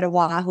don't know what a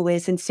wahoo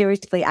is, and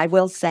seriously, I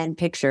will send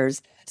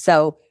pictures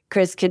so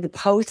Chris can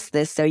post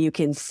this so you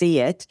can see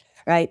it,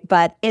 right?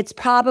 But it's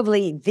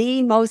probably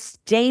the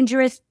most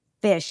dangerous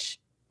fish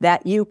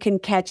that you can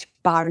catch,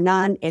 bar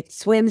none. It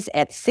swims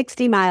at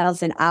 60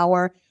 miles an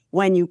hour.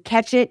 When you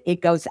catch it,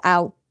 it goes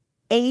out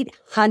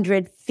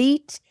 800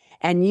 feet,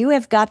 and you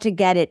have got to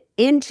get it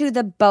into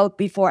the boat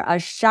before a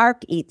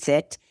shark eats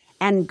it,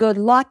 and good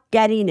luck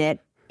getting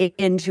it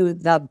into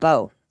the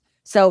boat.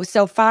 So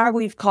far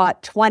we've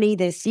caught 20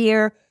 this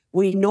year.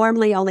 We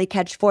normally only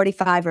catch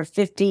 45 or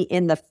 50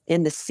 in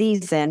the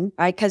season,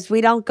 right? Because we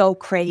don't go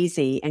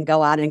crazy and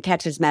go out and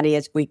catch as many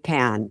as we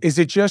can. Is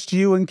it just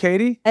you and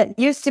Katie? It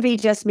used to be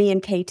just me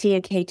and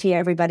KT,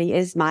 everybody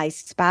is my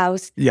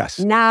spouse. Yes.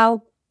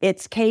 Now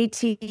it's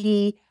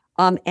KT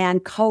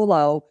and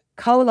Colo.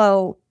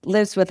 Colo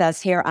lives with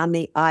us here on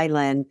the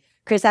island.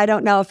 Chris, I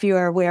don't know if you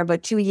are aware,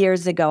 but 2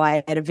 years ago,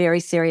 I had a very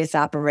serious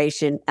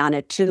operation on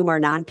a tumor,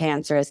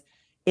 non-cancerous,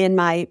 in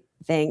my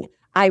thing.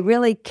 I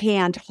really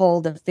can't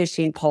hold a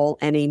fishing pole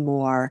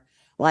anymore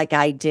like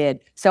I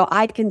did. So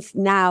I can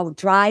now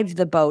drive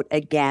the boat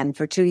again.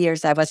 For 2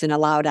 years, I wasn't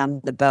allowed on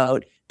the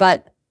boat,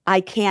 but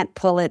I can't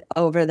pull it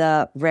over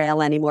the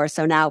rail anymore.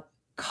 So now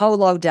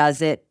Colo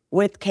does it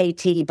with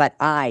KT, but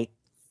I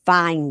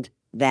find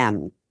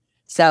them.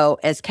 So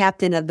as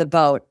captain of the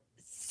boat,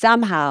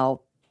 somehow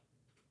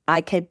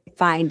I keep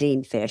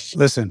finding fish.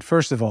 Listen,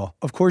 first of all,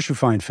 of course you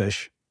find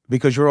fish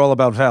because you're all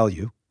about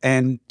value.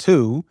 And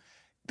two,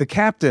 the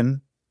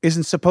captain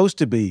isn't supposed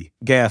to be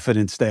gaffing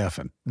and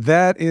staffing.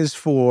 That is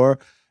for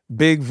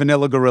big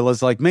vanilla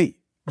gorillas like me.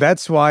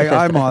 That's why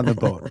I'm on the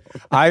boat.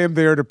 I am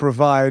there to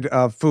provide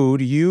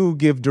food. You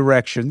give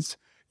directions,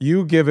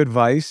 you give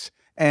advice,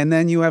 and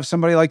then you have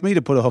somebody like me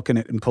to put a hook in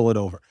it and pull it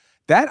over.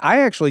 That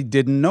I actually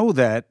didn't know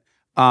that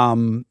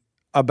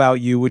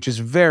about you, which is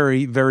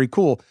very, very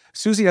cool.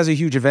 Suze has a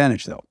huge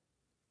advantage, though.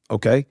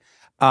 Okay,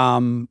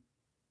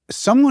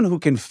 someone who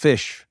can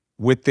fish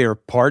with their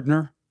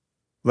partner,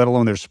 let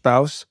alone their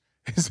spouse,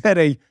 is at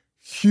a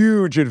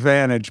huge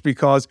advantage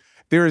because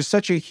there is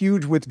such a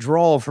huge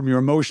withdrawal from your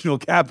emotional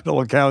capital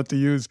account, to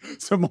use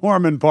some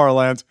Orman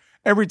parlance,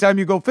 every time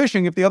you go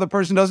fishing if the other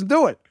person doesn't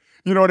do it.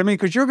 You know what I mean?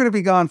 Because you're going to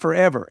be gone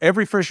forever.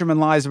 Every fisherman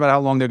lies about how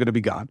long they're going to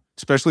be gone,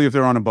 especially if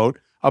they're on a boat.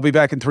 I'll be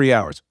back in 3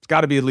 hours. It's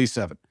got to be at least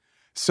 7.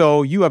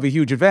 So you have a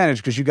huge advantage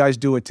because you guys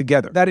do it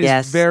together. That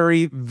is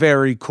very,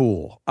 very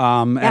cool.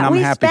 And I'm happy for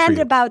you. We spend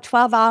about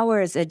 12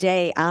 hours a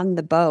day on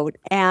the boat.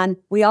 And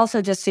we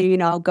also, just so you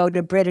know, go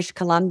to British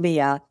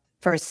Columbia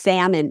for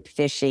salmon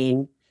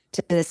fishing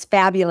to this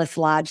fabulous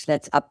lodge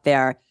that's up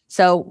there.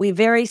 So we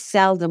very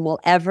seldom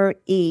will ever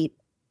eat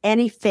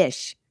any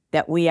fish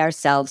that we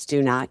ourselves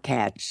do not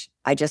catch.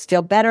 I just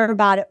feel better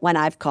about it when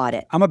I've caught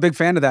it. I'm a big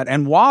fan of that.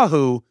 And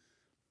wahoo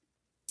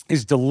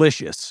is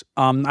delicious.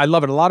 I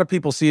love it. A lot of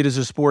people see it as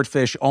a sport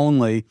fish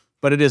only,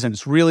 but it isn't.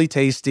 It's really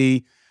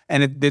tasty,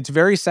 and it's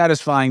very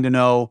satisfying to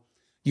know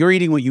you're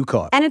eating what you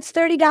caught. And it's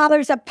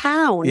 $30 a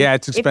pound. Yeah,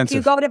 it's expensive. If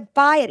you go to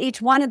buy it,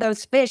 each one of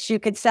those fish, you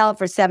could sell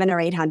for $700 or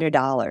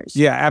 $800.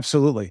 Yeah,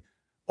 absolutely.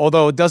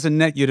 Although it doesn't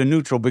net you to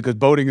neutral because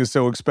boating is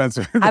so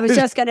expensive.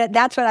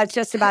 That's what I was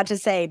just about to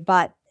say.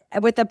 But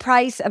with the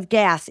price of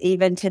gas,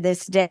 even to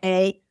this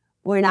day,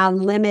 we're now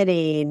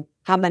limiting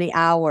how many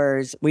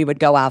hours we would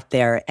go out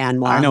there and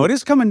walk. I know. It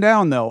is coming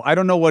down, though. I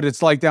don't know what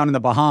it's like down in the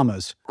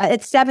Bahamas.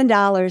 It's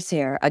 $7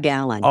 here a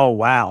gallon. Oh,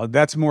 wow.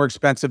 That's more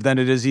expensive than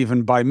it is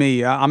even by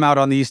me. I'm out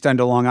on the east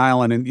end of Long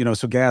Island, and,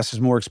 so gas is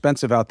more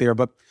expensive out there.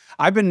 But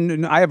I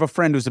have a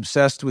friend who's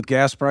obsessed with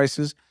gas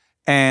prices,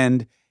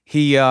 and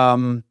he,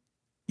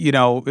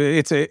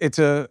 it's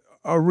a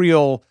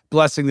real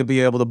blessing to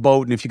be able to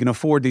boat. And if you can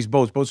afford these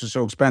boats are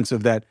so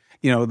expensive that,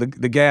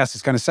 the gas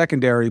is kind of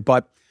secondary.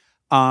 But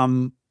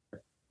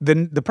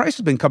then the price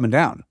has been coming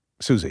down,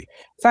 Suze.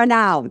 For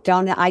now,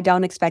 I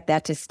don't expect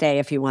that to stay,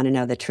 if you want to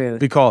know the truth.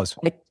 Because?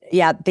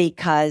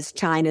 Because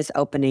China's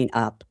opening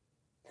up.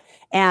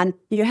 And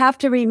you have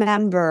to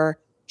remember,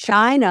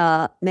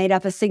 China made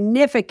up a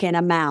significant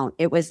amount.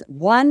 It was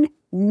 1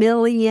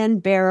 million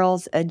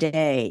barrels a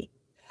day,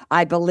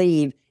 I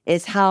believe,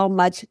 is how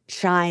much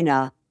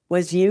China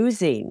was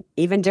using,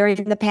 even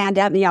during the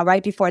pandemic,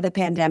 right before the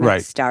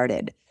pandemic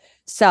started.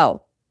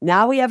 So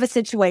now we have a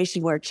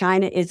situation where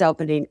China is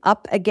opening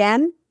up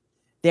again.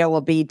 There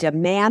will be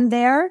demand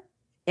there.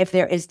 If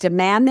there is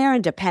demand there,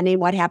 and depending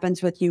what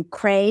happens with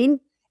Ukraine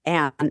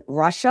and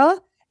Russia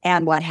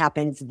and what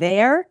happens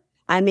there,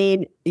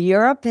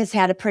 Europe has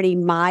had a pretty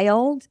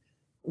mild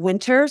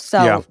winter,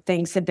 so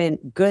things have been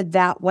good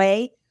that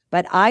way.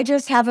 But I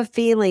just have a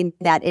feeling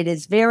that it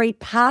is very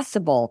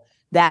possible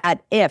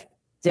that if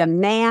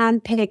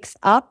demand picks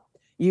up,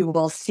 you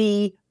will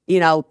see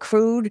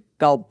crude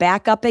go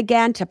back up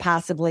again to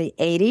possibly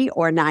 $80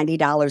 or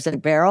 $90 a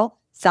barrel.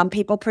 Some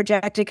people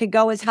project it could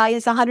go as high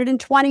as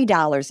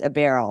 $120 a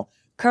barrel.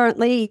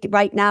 Currently,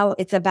 right now,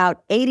 it's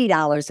about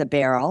 $80 a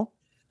barrel.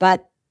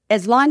 But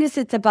as long as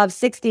it's above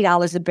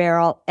 $60 a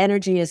barrel,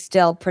 energy is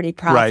still pretty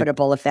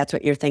profitable if that's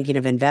what you're thinking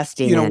of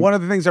investing in. One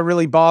of the things that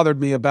really bothered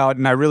me about,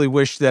 and I really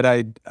wish that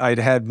I'd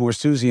had more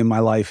Suze in my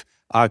life,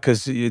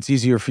 because it's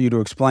easier for you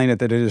to explain it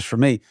than it is for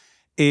me,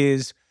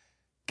 is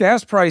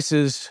gas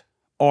prices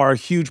are a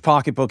huge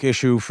pocketbook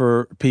issue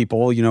for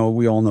people.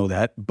 We all know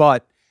that.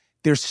 But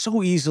they're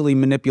so easily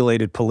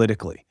manipulated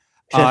politically.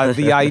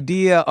 The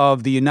idea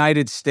of the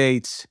United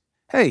States,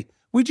 hey,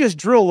 we just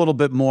drill a little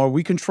bit more,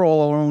 we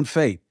control our own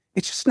fate.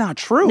 It's just not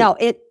true. No,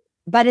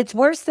 but it's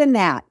worse than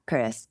that,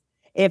 Chris.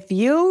 If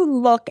you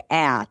look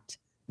at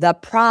the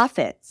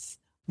profits,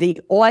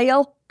 the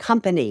oil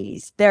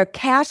companies, their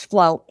cash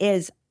flow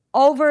is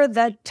over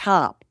the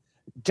top.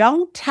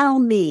 Don't tell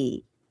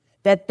me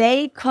that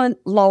they couldn't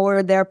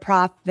lower their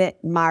profit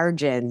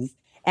margins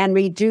and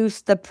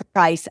reduce the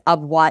price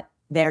of what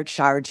they're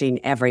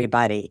charging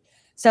everybody.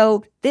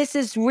 So this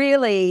is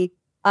really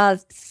a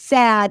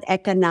sad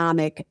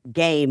economic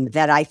game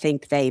that I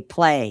think they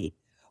play.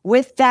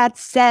 With that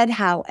said,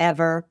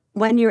 however,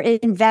 when you're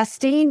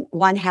investing,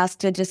 one has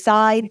to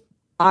decide,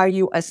 are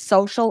you a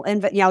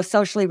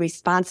socially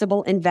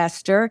responsible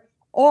investor,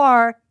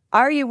 or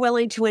are you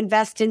willing to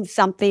invest in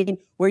something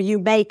where you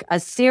make a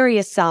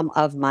serious sum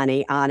of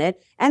money on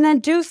it and then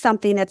do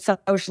something that's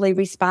socially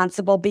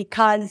responsible,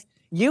 because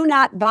you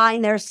not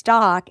buying their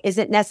stock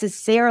isn't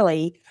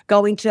necessarily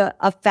going to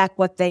affect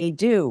what they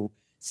do.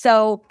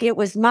 So it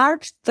was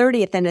March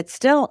 30th, and it's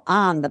still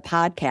on the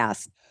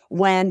podcast,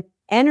 when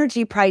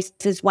energy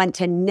prices went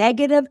to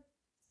negative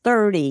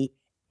 30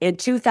 in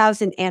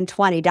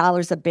 2020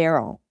 dollars a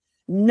barrel.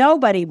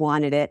 Nobody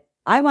wanted it.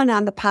 I went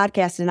on the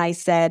podcast and I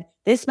said,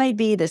 this may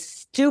be the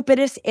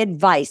stupidest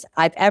advice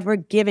I've ever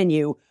given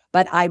you,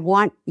 but I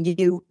want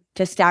you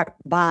to start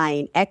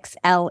buying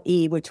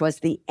XLE, which was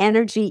the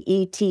energy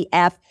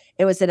ETF.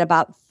 It was at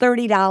about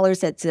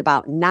 $30. It's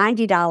about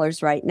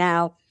 $90 right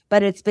now,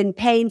 but it's been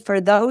paying for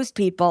those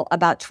people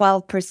about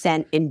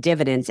 12% in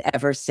dividends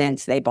ever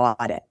since they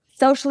bought it.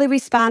 Socially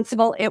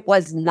responsible, it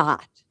was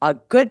not. A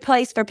good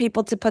place for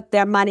people to put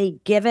their money,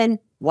 given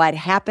what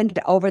happened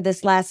over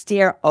this last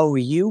year. Oh,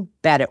 you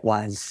bet it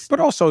was.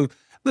 But also,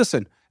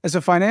 listen, as a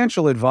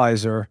financial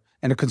advisor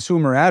and a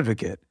consumer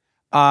advocate,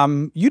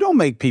 you don't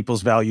make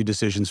people's value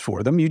decisions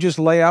for them. You just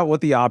lay out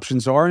what the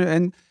options are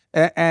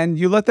and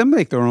you let them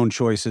make their own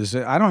choices.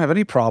 I don't have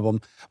any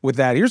problem with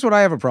that. Here's what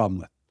I have a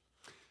problem with.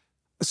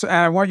 So, and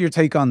I want your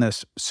take on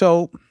this.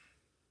 So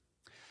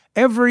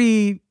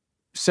every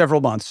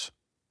several months,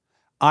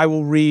 I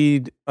will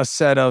read a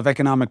set of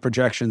economic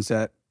projections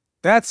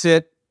that's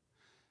it.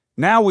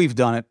 Now we've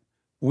done it.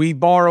 We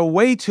borrow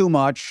way too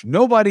much.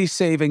 Nobody's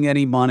saving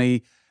any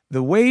money.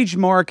 The wage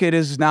market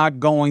is not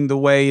going the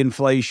way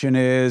inflation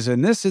is,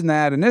 and this and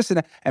that, and this and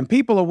that. And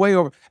people are way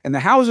over, and the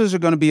houses are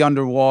going to be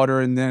underwater,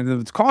 and then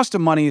the cost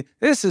of money,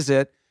 this is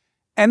it.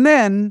 And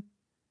then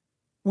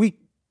we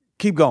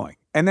keep going.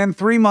 And then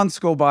 3 months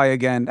go by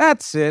again.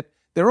 That's it.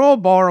 They're all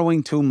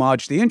borrowing too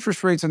much. The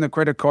interest rates on the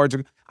credit cards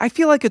are... I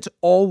feel like it's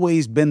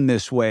always been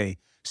this way,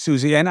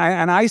 Suze. And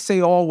I say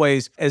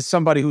always as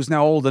somebody who's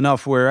now old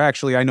enough where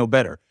actually I know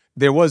better.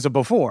 There was a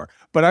before.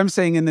 But I'm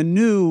saying in the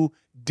new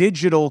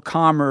digital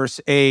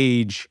commerce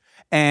age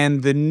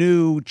and the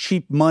new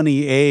cheap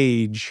money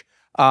age,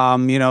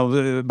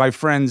 my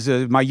friends,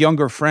 my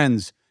younger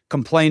friends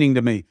complaining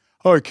to me,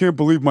 oh, I can't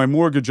believe my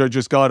mortgage I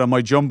just got on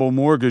my jumbo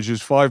mortgage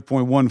is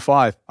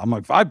 5.15. I'm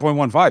like,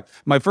 5.15?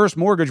 My first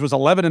mortgage was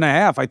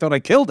 11.5. I thought I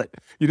killed it,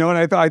 and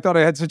I thought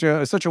I had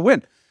such a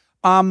win.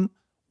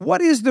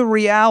 What is the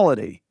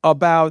reality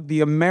about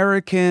the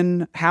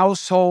American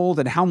household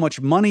and how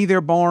much money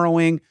they're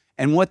borrowing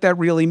and what that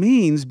really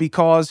means?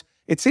 Because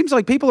it seems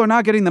like people are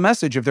not getting the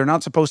message if they're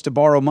not supposed to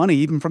borrow money,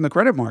 even from the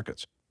credit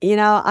markets.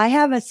 I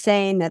have a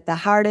saying that the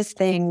hardest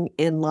thing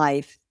in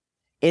life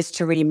is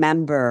to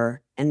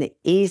remember, and the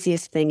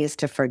easiest thing is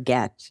to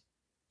forget.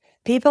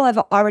 People have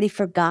already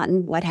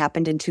forgotten what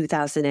happened in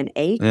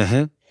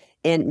 2008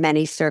 in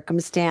many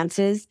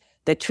circumstances.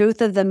 The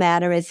truth of the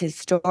matter is,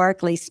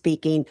 historically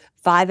speaking,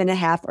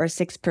 5.5 or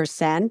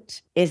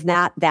 6% is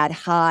not that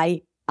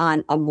high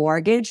on a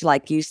mortgage.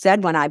 Like you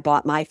said, when I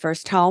bought my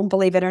first home,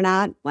 believe it or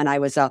not, when I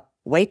was a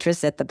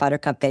waitress at the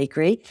Buttercup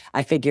Bakery,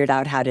 I figured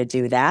out how to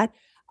do that.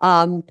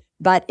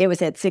 But it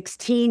was at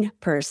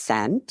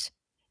 16%.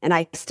 And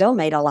I still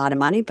made a lot of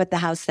money, but the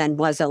house then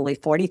was only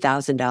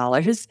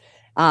 $40,000.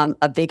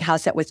 A big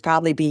house that would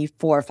probably be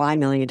 $4 or $5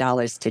 million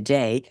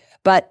today.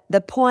 But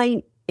the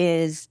point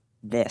is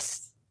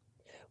this.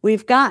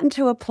 We've gotten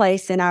to a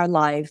place in our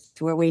lives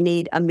where we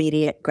need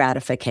immediate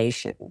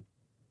gratification.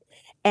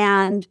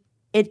 And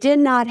it did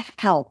not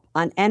help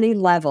on any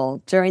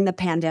level during the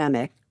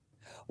pandemic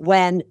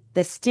when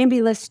the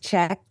stimulus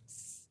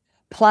checks,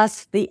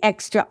 plus the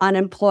extra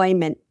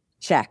unemployment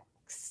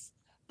checks,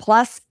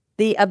 plus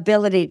the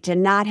ability to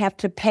not have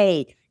to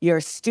pay your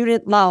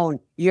student loan,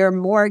 your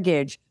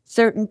mortgage,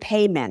 certain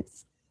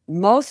payments.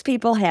 Most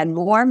people had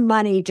more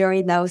money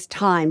during those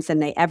times than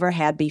they ever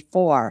had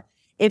before.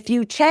 If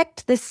you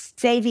checked the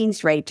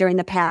savings rate during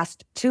the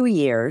past 2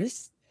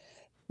 years,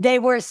 they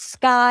were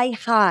sky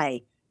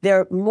high.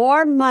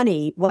 More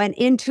money went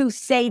into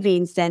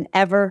savings than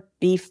ever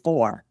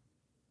before.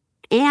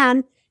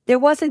 And there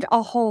wasn't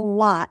a whole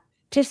lot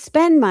to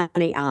spend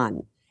money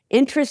on.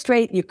 Interest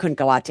rate, you couldn't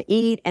go out to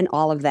eat and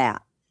all of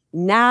that.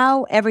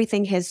 Now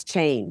everything has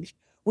changed.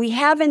 We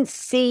haven't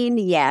seen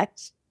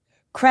yet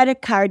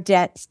credit card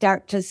debt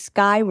start to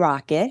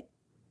skyrocket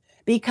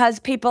because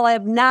people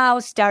have now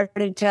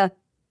started to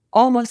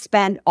almost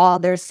spend all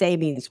their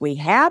savings. We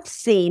have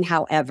seen,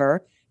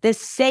 however, the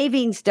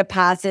savings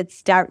deposits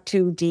start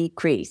to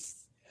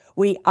decrease.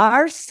 We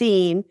are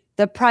seeing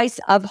the price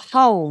of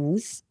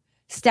homes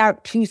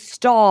start to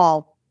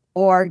stall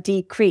or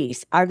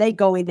decrease? Are they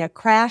going to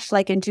crash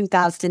like in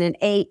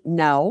 2008?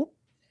 No,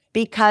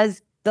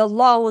 because the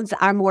loans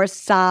are more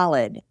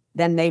solid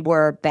than they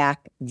were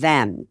back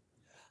then.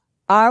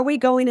 Are we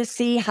going to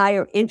see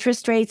higher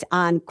interest rates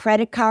on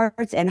credit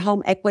cards and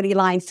home equity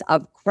lines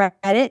of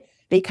credit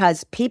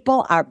because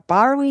people are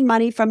borrowing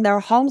money from their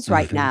homes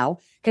right now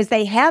because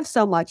they have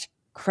so much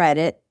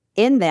credit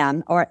in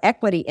them or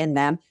equity in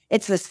them?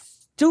 It's the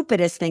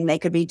stupidest thing they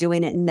could be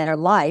doing in their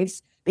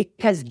lives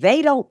because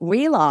they don't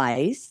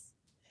realize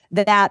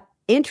that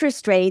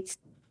interest rates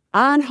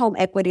on home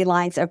equity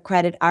lines of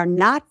credit are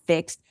not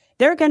fixed.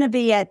 They're going to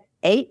be at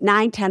 8,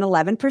 9, 10,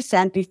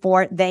 11%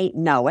 before they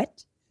know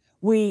it.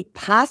 We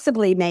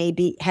possibly may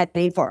be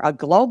heading for a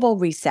global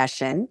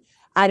recession.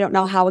 I don't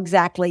know how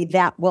exactly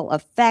that will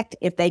affect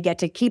if they get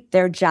to keep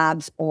their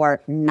jobs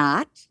or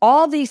not.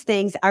 All these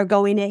things are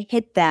going to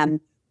hit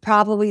them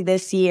probably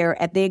this year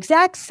at the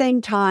exact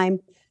same time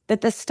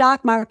that the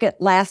stock market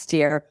last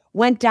year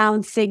went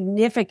down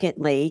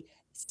significantly.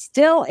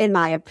 Still, in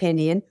my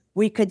opinion,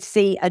 we could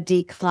see a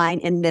decline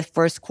in the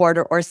first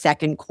quarter or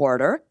second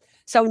quarter.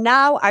 So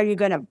now are you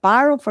going to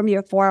borrow from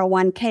your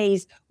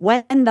 401ks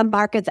when the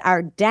markets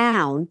are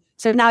down?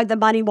 So now the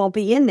money won't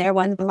be in there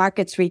when the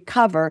markets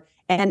recover,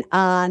 and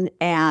on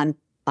and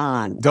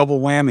on. Double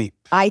whammy.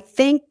 I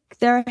think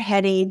they're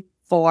heading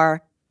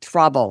for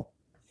trouble.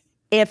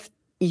 If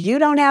you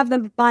don't have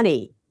the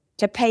money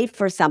to pay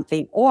for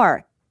something,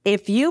 or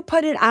if you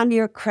put it on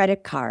your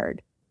credit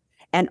card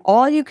and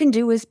all you can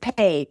do is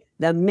pay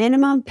the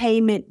minimum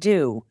payment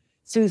due,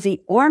 Suze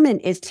Orman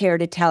is here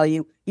to tell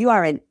you, you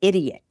are an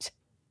idiot.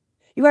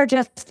 You are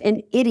just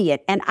an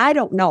idiot. And I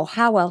don't know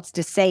how else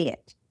to say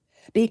it.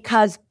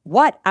 Because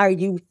what are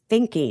you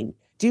thinking?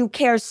 Do you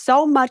care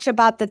so much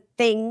about the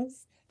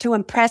things to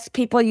impress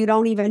people you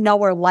don't even know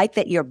or like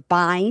that you're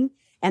buying,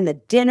 and the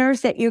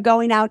dinners that you're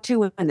going out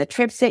to and the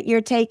trips that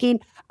you're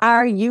taking?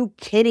 Are you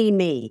kidding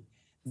me?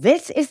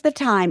 This is the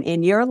time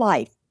in your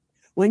life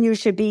when you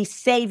should be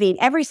saving.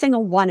 Every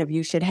single one of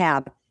you should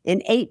have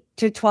an 8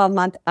 to 12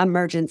 month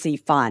emergency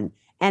fund.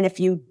 And if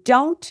you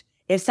don't,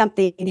 if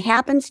something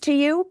happens to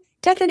you,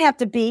 it doesn't have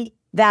to be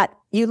that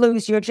you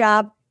lose your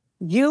job.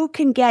 You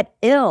can get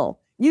ill.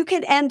 You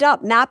could end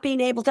up not being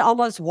able to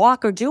almost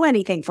walk or do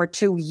anything for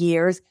 2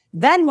 years.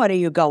 Then what are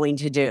you going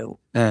to do?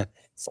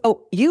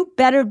 So you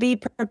better be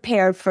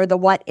prepared for the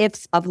what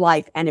ifs of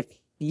life. And if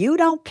you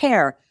don't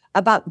care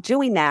about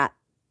doing that,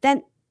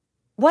 then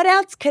what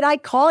else could I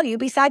call you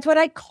besides what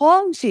I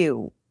called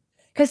you?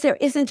 Because there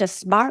isn't a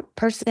smart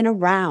person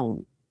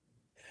around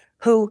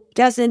who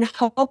doesn't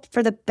hope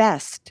for the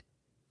best,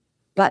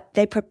 but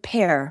they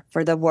prepare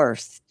for the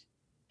worst.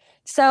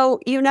 So,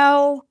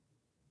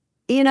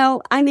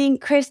 I mean,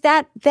 Chris,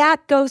 that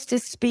goes to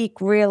speak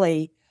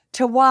really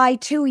to why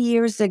 2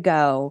 years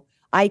ago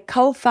I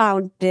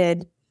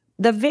co-founded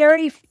the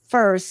very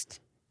first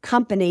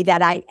company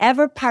that I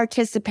ever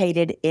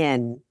participated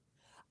in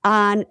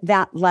on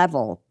that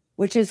level,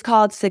 which is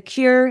called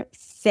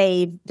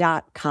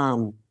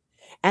SecureSave.com.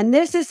 And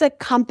this is a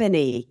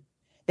company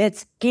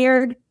that's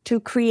geared to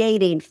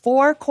creating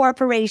for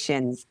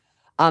corporations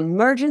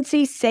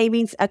emergency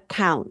savings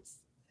accounts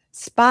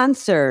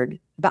sponsored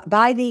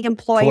by the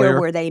employer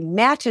where they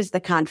matches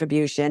the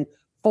contribution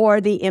for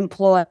the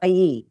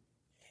employee.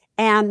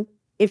 And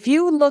if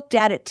you looked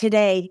at it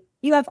today,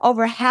 you have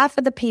over half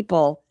of the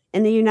people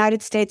in the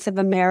United States of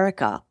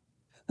America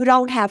who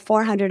don't have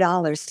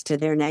 $400 to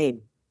their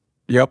name.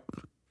 Yep.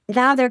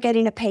 Now they're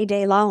getting a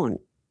payday loan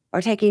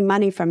or taking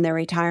money from their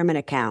retirement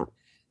account.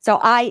 So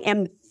I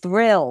am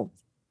thrilled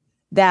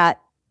that,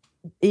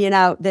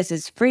 this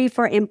is free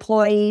for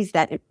employees,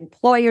 that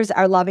employers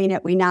are loving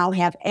it. We now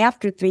have,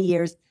 after 3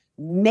 years,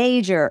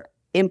 major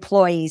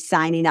employees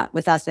signing up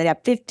with us that have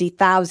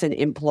 50,000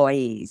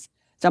 employees.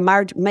 So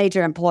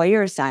major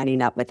employers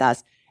signing up with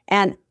us.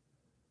 And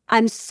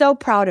I'm so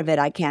proud of it,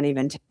 I can't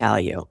even tell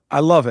you.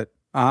 I love it.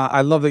 I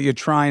love that you're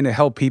trying to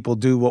help people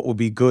do what will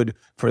be good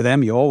for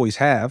them. You always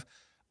have.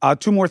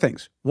 2 more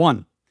things.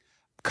 1,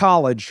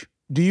 college.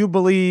 Do you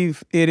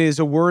believe it is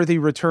a worthy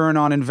return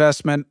on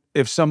investment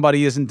if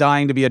somebody isn't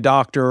dying to be a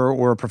doctor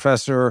or a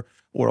professor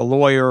or a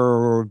lawyer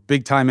or a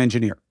big-time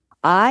engineer?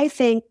 I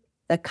think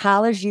the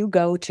college you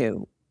go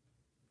to,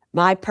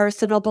 my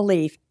personal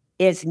belief,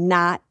 is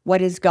not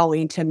what is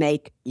going to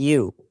make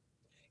you.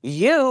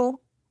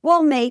 You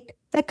will make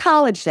the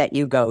college that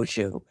you go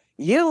to.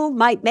 You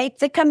might make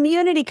the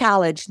community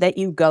college that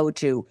you go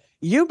to.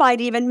 You might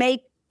even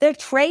make the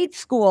trade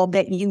school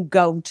that you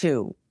go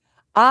to.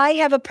 I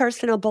have a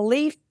personal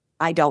belief,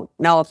 I don't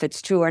know if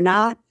it's true or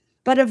not,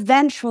 but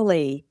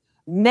eventually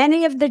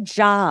many of the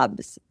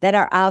jobs that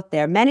are out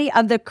there, many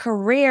of the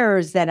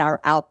careers that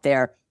are out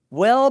there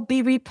will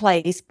be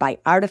replaced by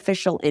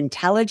artificial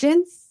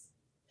intelligence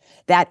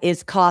that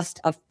is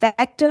cost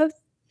effective,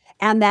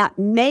 and that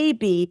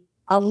maybe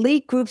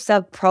elite groups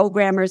of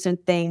programmers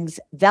and things,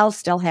 they'll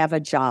still have a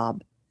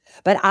job.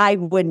 But I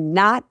would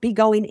not be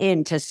going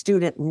into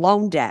student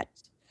loan debt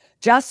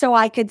just so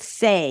I could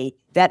say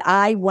that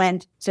I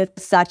went to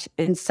such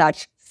and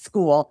such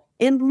school,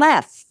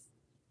 unless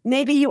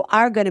maybe you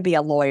are going to be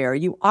a lawyer,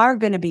 you are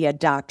going to be a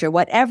doctor,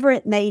 whatever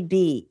it may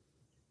be.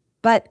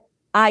 But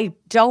I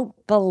don't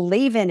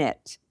believe in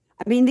it.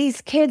 I mean, these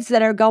kids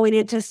that are going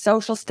into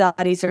social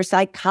studies or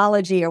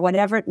psychology or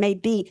whatever it may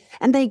be,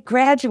 and they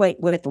graduate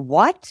with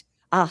what?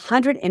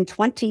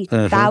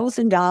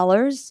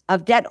 $120,000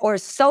 of debt or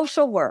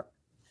social work.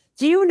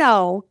 Do you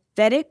know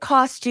that it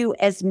costs you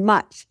as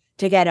much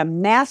to get a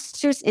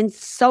master's in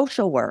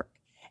social work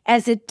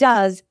as it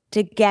does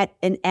to get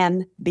an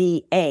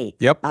MBA?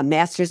 Yep. A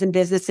master's in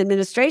business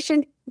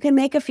administration, you can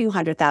make a few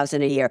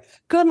 $100,000 a year.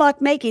 Good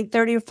luck making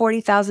 $30,000 or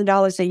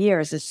 $40,000 a year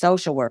as a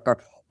social worker.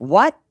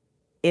 What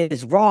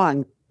is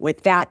wrong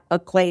with that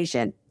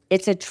equation?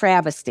 It's a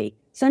travesty.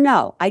 So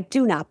no, I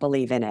do not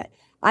believe in it.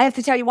 I have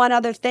to tell you one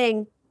other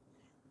thing.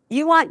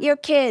 You want your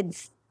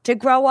kids to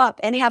grow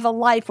up and have a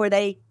life where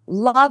they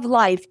love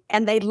life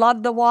and they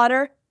love the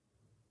water?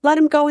 Let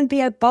them go and be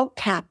a boat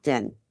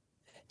captain.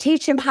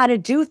 Teach them how to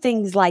do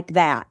things like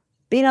that.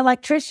 Be an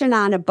electrician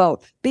on a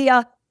boat. Be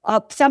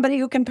somebody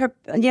who can,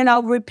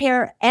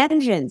 repair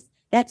engines.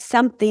 That's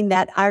something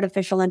that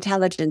artificial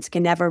intelligence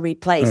can never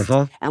replace.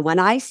 And when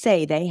I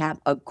say they have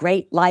a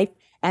great life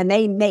and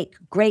they make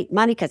great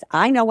money, because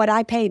I know what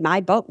I paid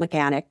my boat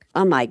mechanic.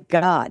 Oh my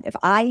God. If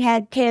I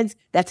had kids,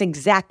 that's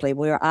exactly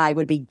where I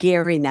would be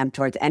gearing them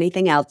towards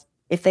anything else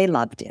if they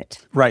loved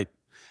it. Right.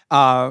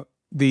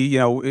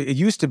 It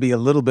used to be a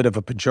little bit of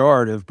a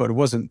pejorative, but it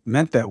wasn't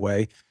meant that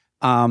way,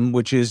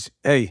 which is,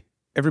 hey,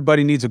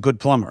 everybody needs a good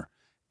plumber.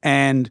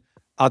 And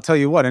I'll tell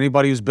you what,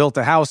 anybody who's built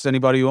a house,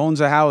 anybody who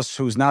owns a house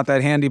who's not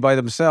that handy by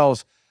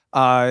themselves,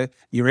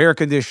 your air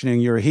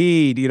conditioning, your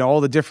heat, all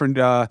the different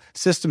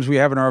systems we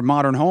have in our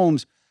modern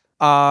homes,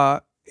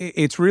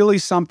 it's really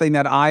something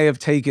that I have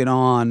taken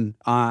on.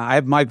 I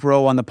have Mike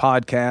Rowe on the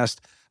podcast.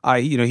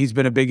 He's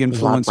been a big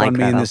influence on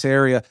me in this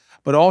area.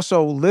 But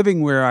also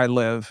living where I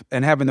live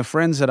and having the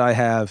friends that I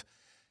have,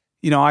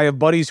 I have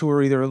buddies who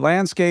are either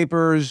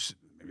landscapers,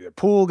 maybe they're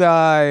pool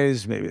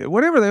guys, maybe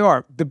whatever they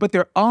are, but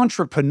they're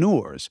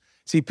entrepreneurs.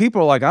 See,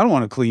 people are like, I don't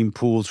want to clean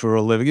pools for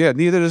a living. Yeah,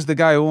 neither does the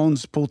guy who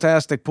owns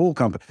Pooltastic Pool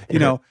Company.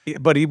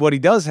 But what he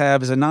does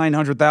have is a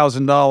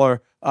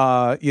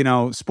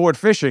 $900,000, sport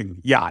fishing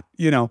yacht,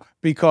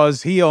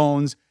 because he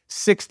owns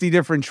 60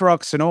 different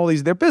trucks and all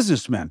these. They're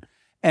businessmen.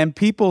 And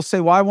people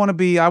say, well, I want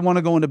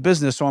to go into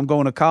business, so I'm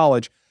going to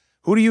college.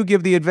 Who do you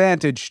give the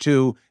advantage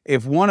to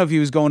if one of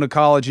you is going to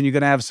college and you're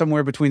going to have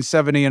somewhere between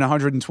 70 and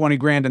 120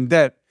 grand in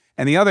debt,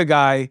 and the other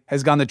guy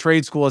has gone to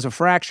trade school as a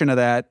fraction of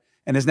that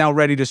and is now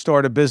ready to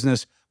start a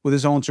business with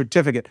his own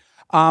certificate?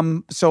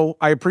 So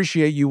I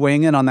appreciate you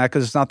weighing in on that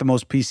because it's not the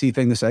most PC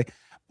thing to say.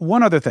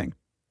 One other thing,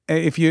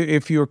 if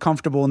you're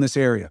comfortable in this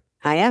area.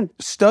 I am.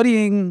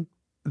 Studying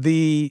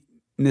the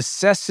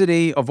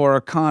necessity of our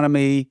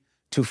economy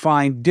to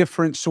find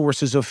different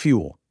sources of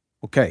fuel.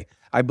 Okay.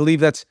 I believe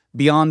that's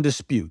beyond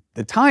dispute.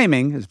 The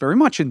timing is very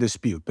much in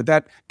dispute, but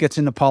that gets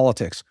into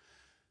politics.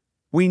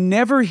 We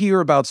never hear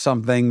about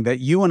something that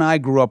you and I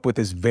grew up with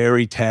as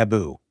very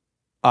taboo.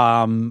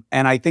 And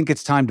I think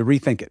it's time to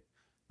rethink it.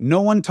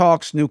 No one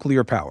talks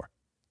nuclear power.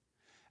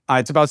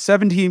 It's about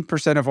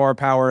 17% of our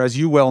power, as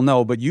you well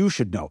know, but you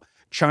should know.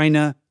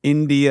 China,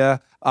 India,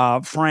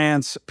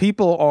 France,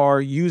 people are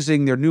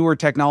using their newer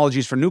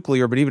technologies for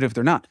nuclear, but even if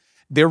they're not,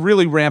 they're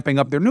really ramping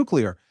up their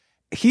nuclear.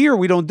 Here,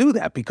 we don't do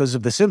that because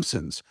of The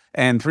Simpsons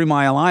and 3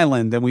 Mile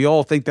Island, and we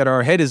all think that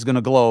our head is going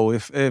to glow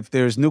if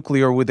there's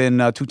nuclear within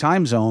 2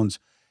 time zones.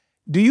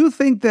 Do you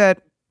think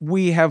that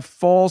we have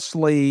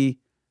falsely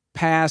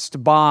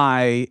passed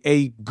by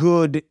a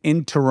good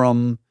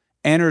interim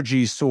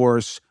energy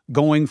source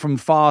going from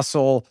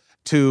fossil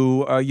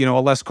to a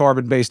less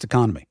carbon-based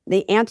economy?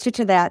 The answer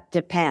to that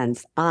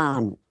depends.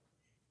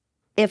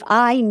 If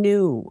I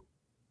knew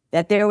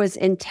that there was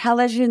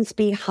intelligence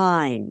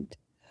behind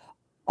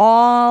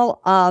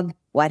all of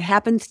what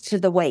happens to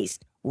the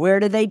waste, where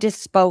do they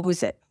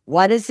dispose it?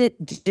 What does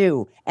it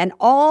do? And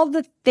all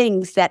the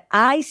things that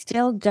I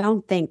still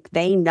don't think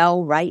they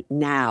know right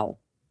now,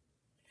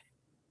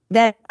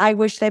 that I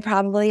wish they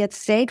probably had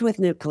stayed with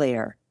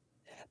nuclear.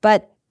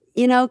 But,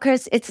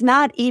 Chris, it's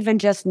not even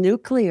just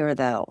nuclear,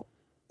 though.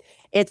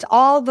 It's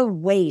all the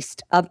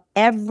waste of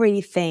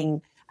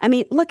everything. I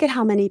mean, look at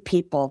how many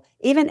people,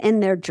 even in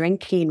their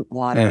drinking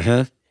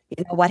water,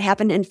 what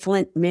happened in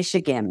Flint,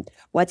 Michigan,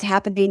 what's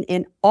happening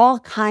in all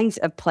kinds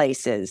of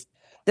places.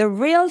 The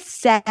real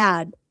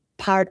sad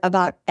part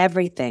about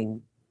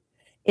everything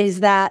is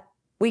that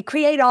we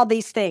create all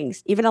these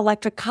things, even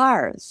electric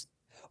cars.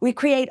 We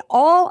create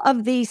all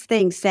of these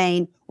things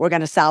saying, we're going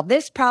to solve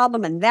this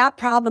problem and that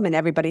problem, and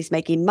everybody's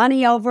making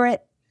money over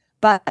it.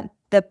 But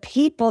the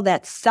people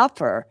that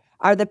suffer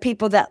are the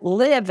people that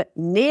live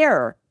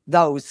near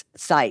those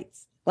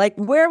sites. Like,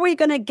 where are we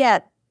going to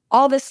get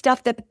all the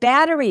stuff that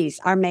batteries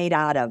are made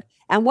out of?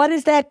 And what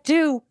does that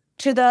do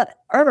to the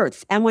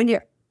earth? And when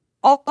you're,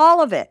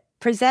 all of it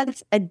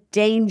presents a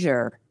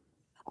danger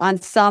on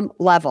some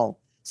level.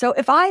 So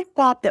if I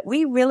thought that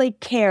we really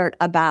cared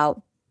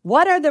about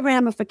what are the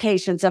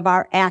ramifications of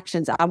our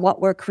actions on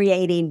what we're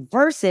creating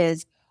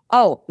versus,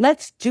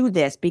 let's do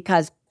this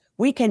because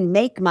we can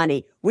make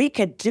money. We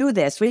could do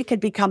this. We could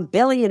become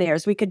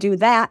billionaires. We could do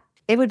that.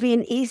 It would be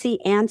an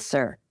easy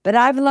answer. But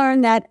I've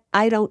learned that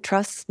I don't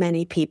trust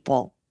many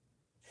people.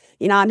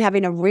 I'm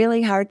having a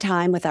really hard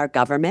time with our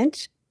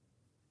government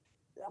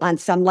on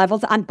some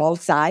levels, on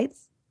both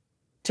sides,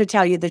 to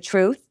tell you the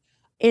truth.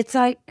 It's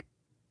like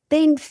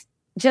things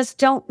just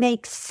don't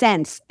make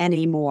sense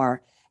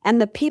anymore. And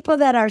the people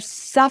that are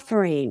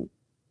suffering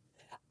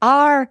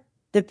are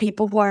the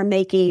people who are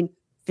making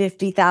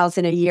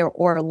 $50,000 a year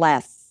or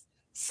less,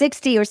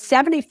 $60,000 or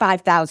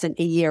 $75,000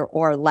 a year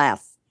or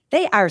less.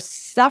 They are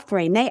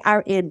suffering. They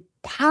are in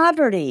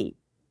poverty.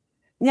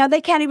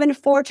 They can't even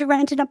afford to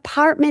rent an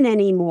apartment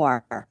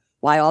anymore.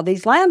 Why all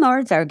these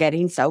landlords are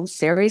getting so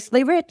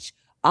seriously rich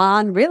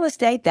on real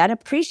estate that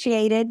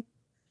appreciated.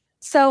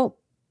 So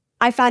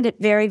I find it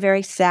very,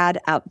 very sad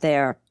out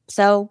there.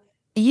 So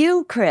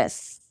you,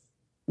 Chris,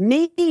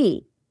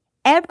 me,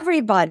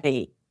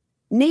 everybody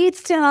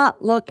needs to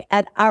not look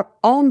at our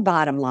own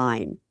bottom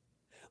line.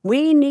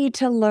 We need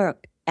to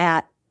look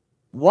at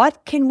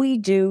what can we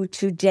do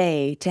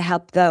today to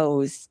help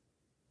those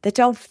that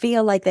don't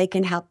feel like they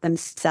can help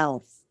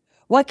themselves?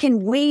 What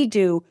can we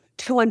do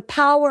to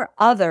empower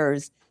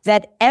others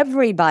that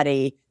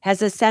everybody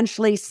has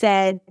essentially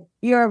said,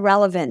 you're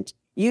irrelevant,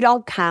 you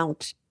don't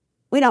count,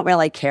 we don't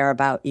really care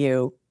about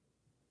you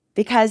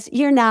because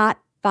you're not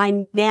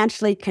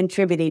financially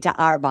contributing to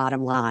our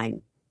bottom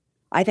line.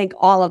 I think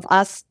all of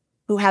us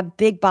who have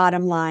big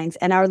bottom lines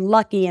and are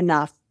lucky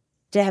enough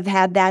to have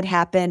had that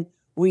happen,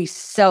 we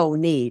so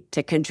need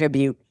to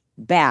contribute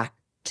back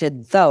to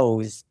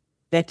those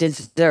that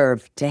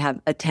deserve to have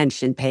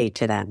attention paid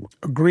to them.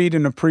 Agreed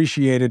and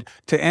appreciated.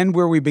 To end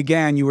where we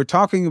began, you were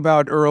talking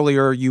about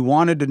earlier, you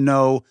wanted to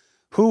know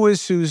who is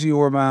Suze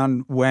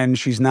Orman when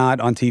she's not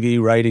on TV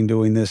writing,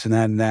 doing this and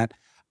that and that.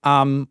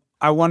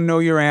 I want to know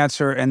your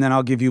answer, and then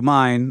I'll give you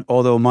mine,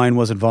 although mine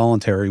wasn't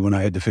voluntary when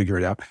I had to figure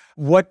it out.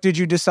 What did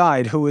you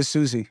decide? Who is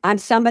Suze? I'm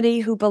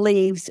somebody who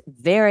believes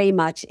very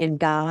much in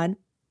God.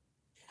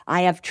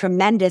 I have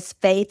tremendous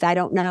faith. I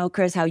don't know,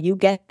 Chris, how you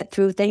get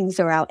through things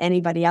or how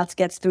anybody else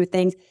gets through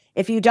things.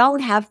 If you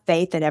don't have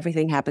faith, that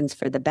everything happens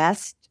for the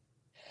best.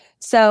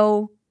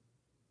 So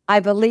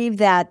I believe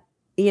that,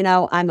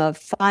 I'm a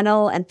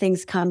funnel and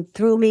things come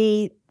through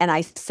me and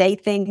I say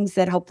things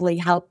that hopefully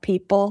help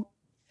people.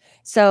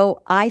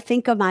 So I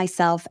think of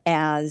myself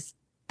as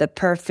the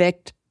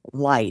perfect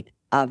light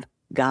of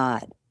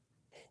God.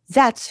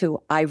 That's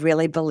who I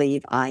really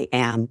believe I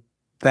am.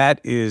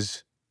 That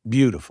is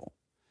beautiful.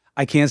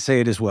 I can't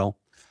say it as well.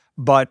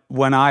 But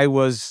when I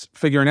was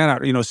figuring that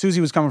out, Suze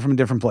was coming from a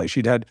different place.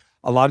 She'd had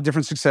a lot of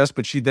different success,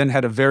 but she then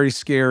had a very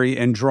scary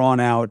and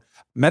drawn out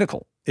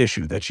medical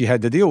issue that she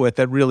had to deal with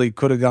that really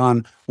could have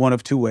gone one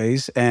of two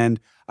ways. And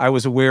I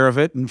was aware of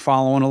it and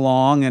following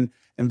along and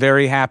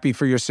very happy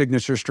for your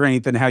signature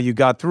strength and how you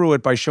got through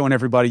it by showing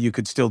everybody you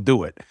could still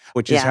do it,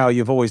 which is how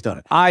you've always done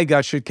it. I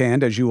got shit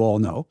canned, as you all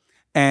know,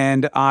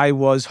 and I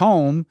was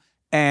home.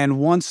 And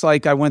once I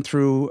went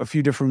through a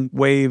few different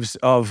waves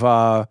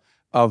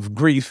of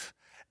grief,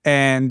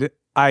 and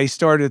I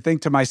started to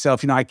think to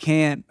myself, I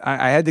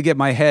had to get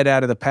my head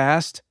out of the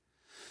past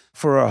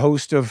for a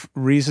host of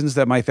reasons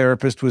that my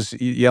therapist was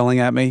yelling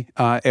at me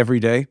every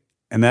day.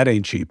 And that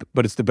ain't cheap,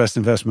 but it's the best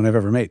investment I've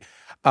ever made.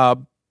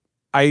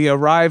 I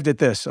arrived at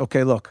this.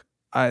 Okay, look,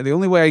 the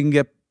only way I can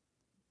get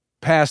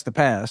past the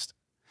past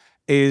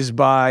is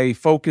by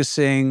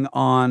focusing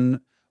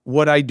on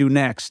what I do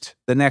next,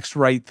 the next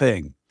right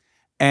thing.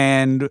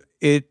 And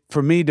it,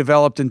 for me,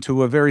 developed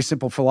into a very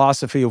simple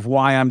philosophy of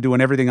why I'm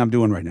doing everything I'm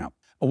doing right now,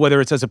 whether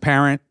it's as a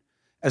parent,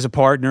 as a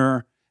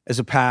partner, as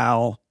a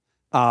pal,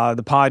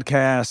 the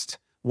podcast,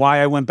 why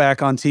I went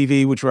back on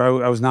TV, which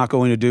I was not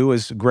going to do,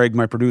 as Greg,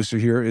 my producer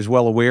here, is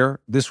well aware.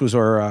 This was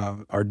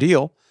our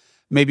deal.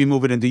 Maybe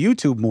move it into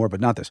YouTube more, but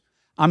not this.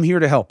 I'm here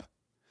to help.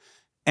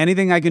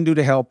 Anything I can do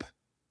to help,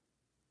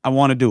 I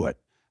want to do it.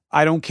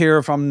 I don't care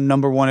if I'm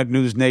number one at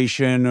News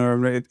Nation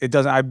or it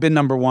doesn't. I've been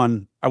number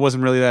one. I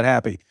wasn't really that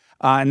happy.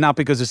 And not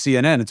because of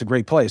CNN. It's a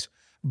great place.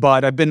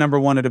 But I've been number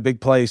one at a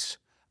big place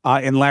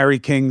in Larry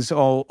King's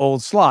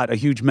old slot, a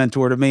huge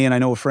mentor to me, and I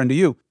know a friend to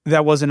you.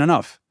 That wasn't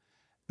enough.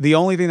 The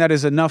only thing that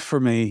is enough for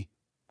me,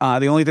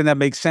 the only thing that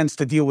makes sense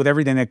to deal with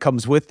everything that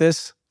comes with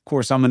this, of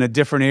course, I'm in a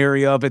different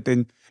area of it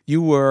than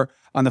you were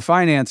on the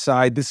finance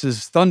side. This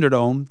is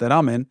Thunderdome that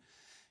I'm in,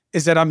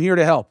 is that I'm here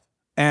to help.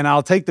 And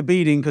I'll take the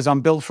beating because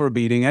I'm built for a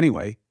beating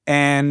anyway.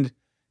 And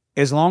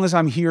as long as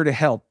I'm here to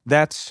help,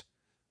 that's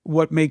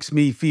what makes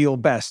me feel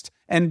best.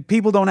 And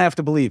people don't have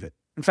to believe it.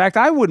 In fact,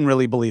 I wouldn't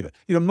really believe it.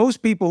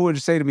 Most people who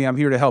would say to me, I'm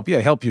here to help. Yeah,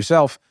 help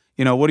yourself.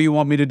 What do you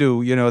want me to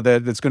do,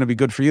 that's going to be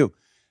good for you?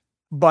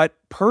 But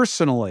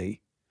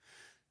personally,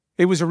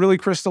 it was a really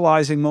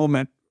crystallizing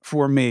moment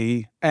for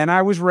me. And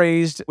I was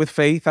raised with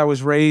faith. I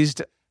was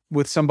raised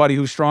with somebody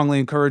who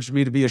strongly encouraged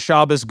me to be a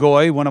Shabbos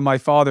goy. One of my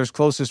father's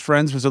closest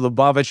friends was a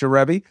Lubavitcher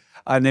Rebbe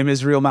named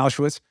Israel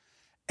Mauschwitz.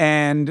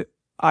 And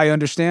I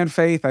understand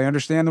faith. I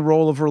understand the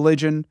role of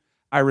religion.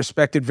 I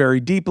respect it very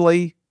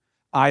deeply.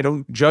 I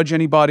don't judge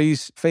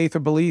anybody's faith or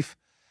belief.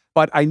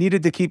 But I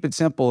needed to keep it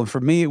simple. And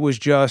for me, it was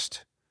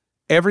just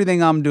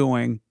everything I'm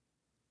doing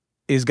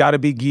is got to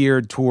be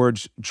geared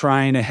towards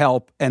trying to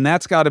help. And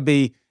that's got to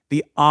be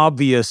the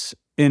obvious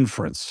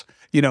inference.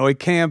 It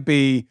can't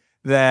be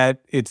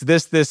that it's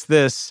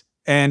this,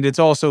 and it's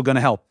also going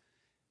to help.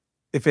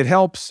 If it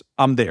helps,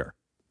 I'm there.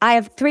 I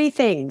have 3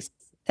 things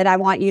that I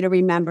want you to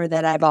remember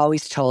that I've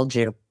always told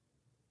you,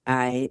 all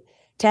right,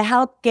 to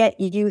help get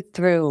you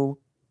through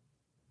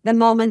the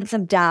moments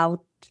of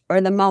doubt or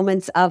the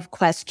moments of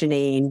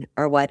questioning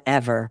or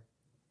whatever.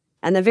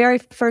 And the very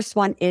first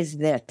one is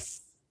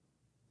this.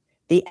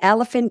 The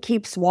elephant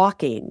keeps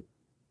walking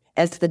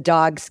as the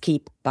dogs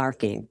keep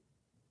barking.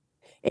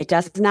 It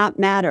does not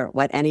matter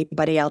what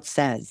anybody else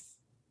says.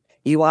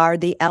 You are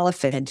the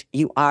elephant.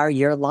 You are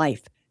your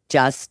life.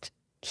 Just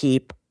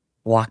keep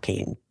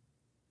walking.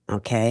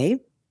 Okay?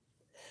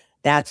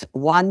 That's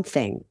one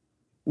thing.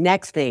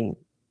 Next thing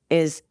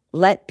is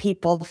let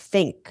people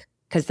think,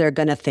 because they're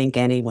going to think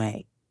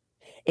anyway.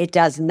 It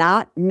does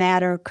not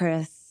matter,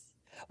 Chris,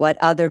 what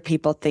other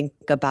people think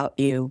about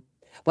you,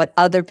 what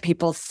other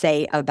people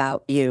say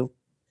about you.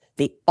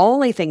 The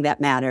only thing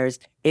that matters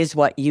is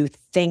what you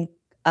think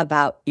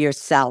about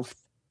yourself.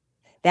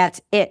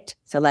 That's it.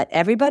 So let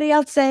everybody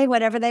else say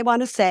whatever they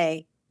want to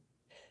say.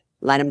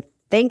 Let them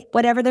think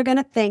whatever they're going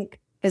to think,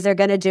 because they're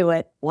going to do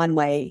it one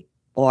way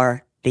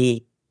or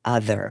the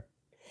other.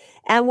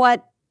 And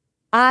what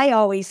I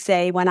always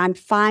say when I'm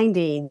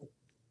finding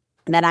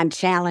that I'm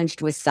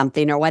challenged with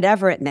something or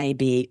whatever it may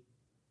be,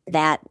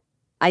 that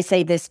I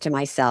say this to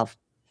myself: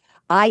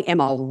 I am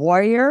a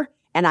warrior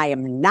and I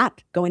am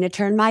not going to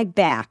turn my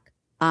back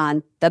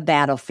on the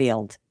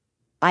battlefield.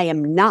 I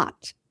am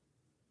not.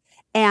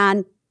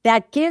 And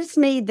that gives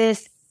me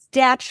this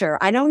stature.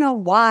 I don't know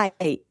why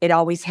it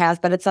always has,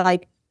 but it's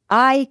like,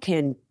 I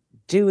can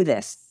do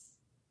this.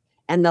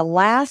 And the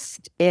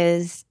last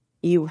is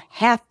you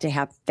have to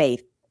have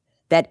faith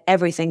that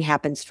everything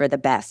happens for the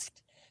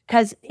best.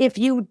 Because if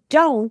you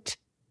don't,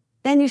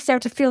 then you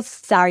start to feel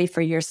sorry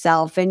for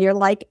yourself and you're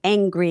like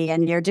angry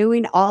and you're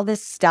doing all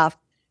this stuff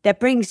that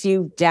brings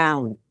you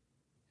down.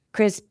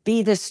 Chris,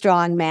 be the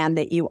strong man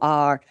that you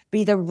are.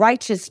 Be the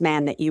righteous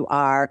man that you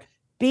are.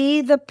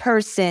 Be the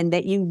person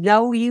that you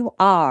know you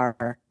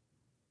are.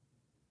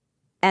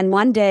 And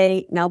one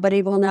day,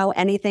 nobody will know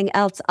anything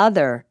else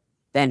other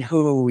than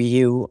who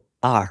you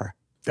are.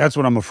 That's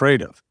what I'm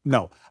afraid of.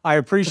 No, I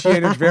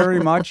appreciate it very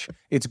much.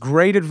 It's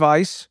great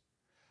advice.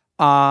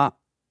 I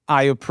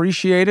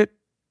appreciate it,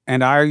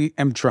 and I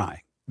am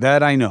trying.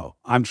 That I know.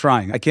 I'm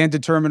trying. I can't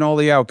determine all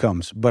the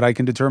outcomes, but I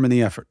can determine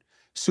the effort.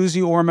 Suze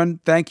Orman,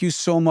 thank you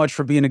so much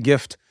for being a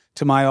gift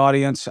to my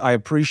audience. I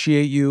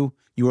appreciate you.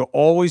 You are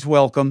always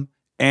welcome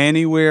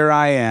anywhere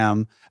I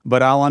am,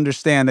 but I'll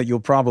understand that you'll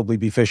probably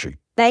be fishing.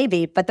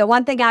 Maybe, but the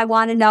one thing I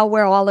want to know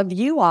where all of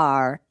you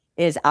are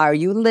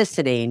you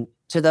listening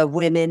to the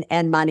Women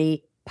and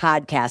Money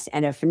podcast?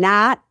 And if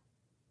not,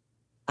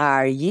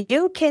 are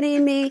you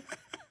kidding me?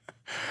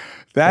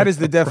 That is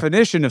the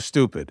definition of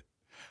stupid.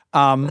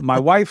 My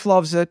wife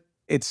loves it.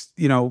 It's,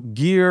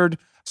 geared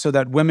so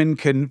that women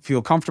can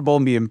feel comfortable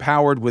and be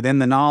empowered within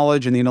the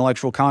knowledge and the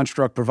intellectual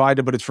construct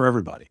provided, but it's for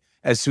everybody,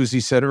 as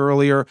Suze said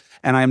earlier.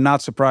 And I am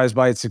not surprised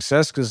by its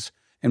success, because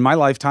in my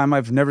lifetime,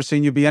 I've never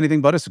seen you be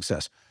anything but a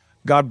success.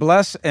 God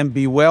bless and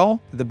be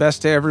well. The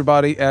best to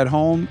everybody at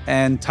home,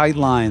 and tight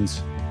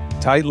lines.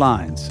 Tight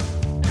lines.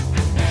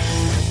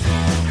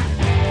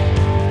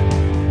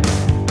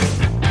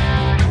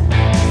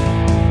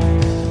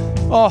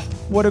 Oh,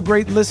 what a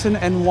great listen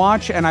and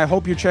watch. And I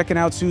hope you're checking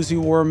out Suze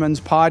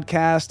Orman's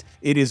podcast.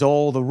 It is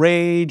all the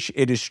rage.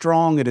 It is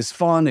strong. It is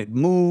fun. It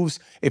moves.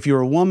 If you're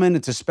a woman,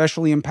 it's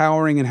especially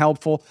empowering and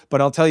helpful. But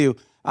I'll tell you,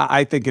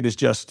 I think it is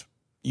just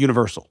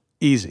universal.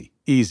 Easy.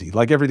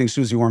 Like everything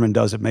Suze Orman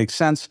does, it makes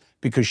sense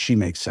because she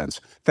makes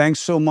sense. Thanks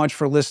so much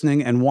for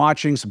listening and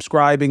watching,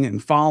 subscribing,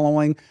 and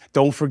following.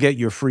 Don't forget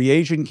your free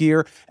agent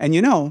gear. And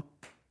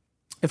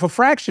if a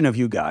fraction of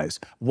you guys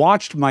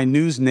watched my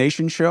News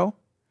Nation show,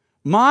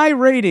 my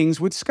ratings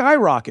would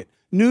skyrocket.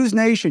 News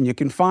Nation, you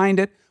can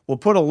find it. We'll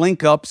put a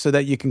link up so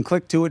that you can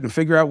click to it and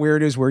figure out where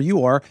it is where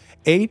you are.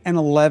 8 and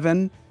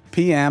 11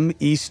 p.m.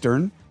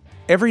 Eastern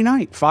every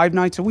night, 5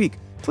 nights a week.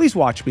 Please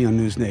watch me on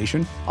News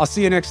Nation. I'll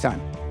see you next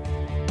time.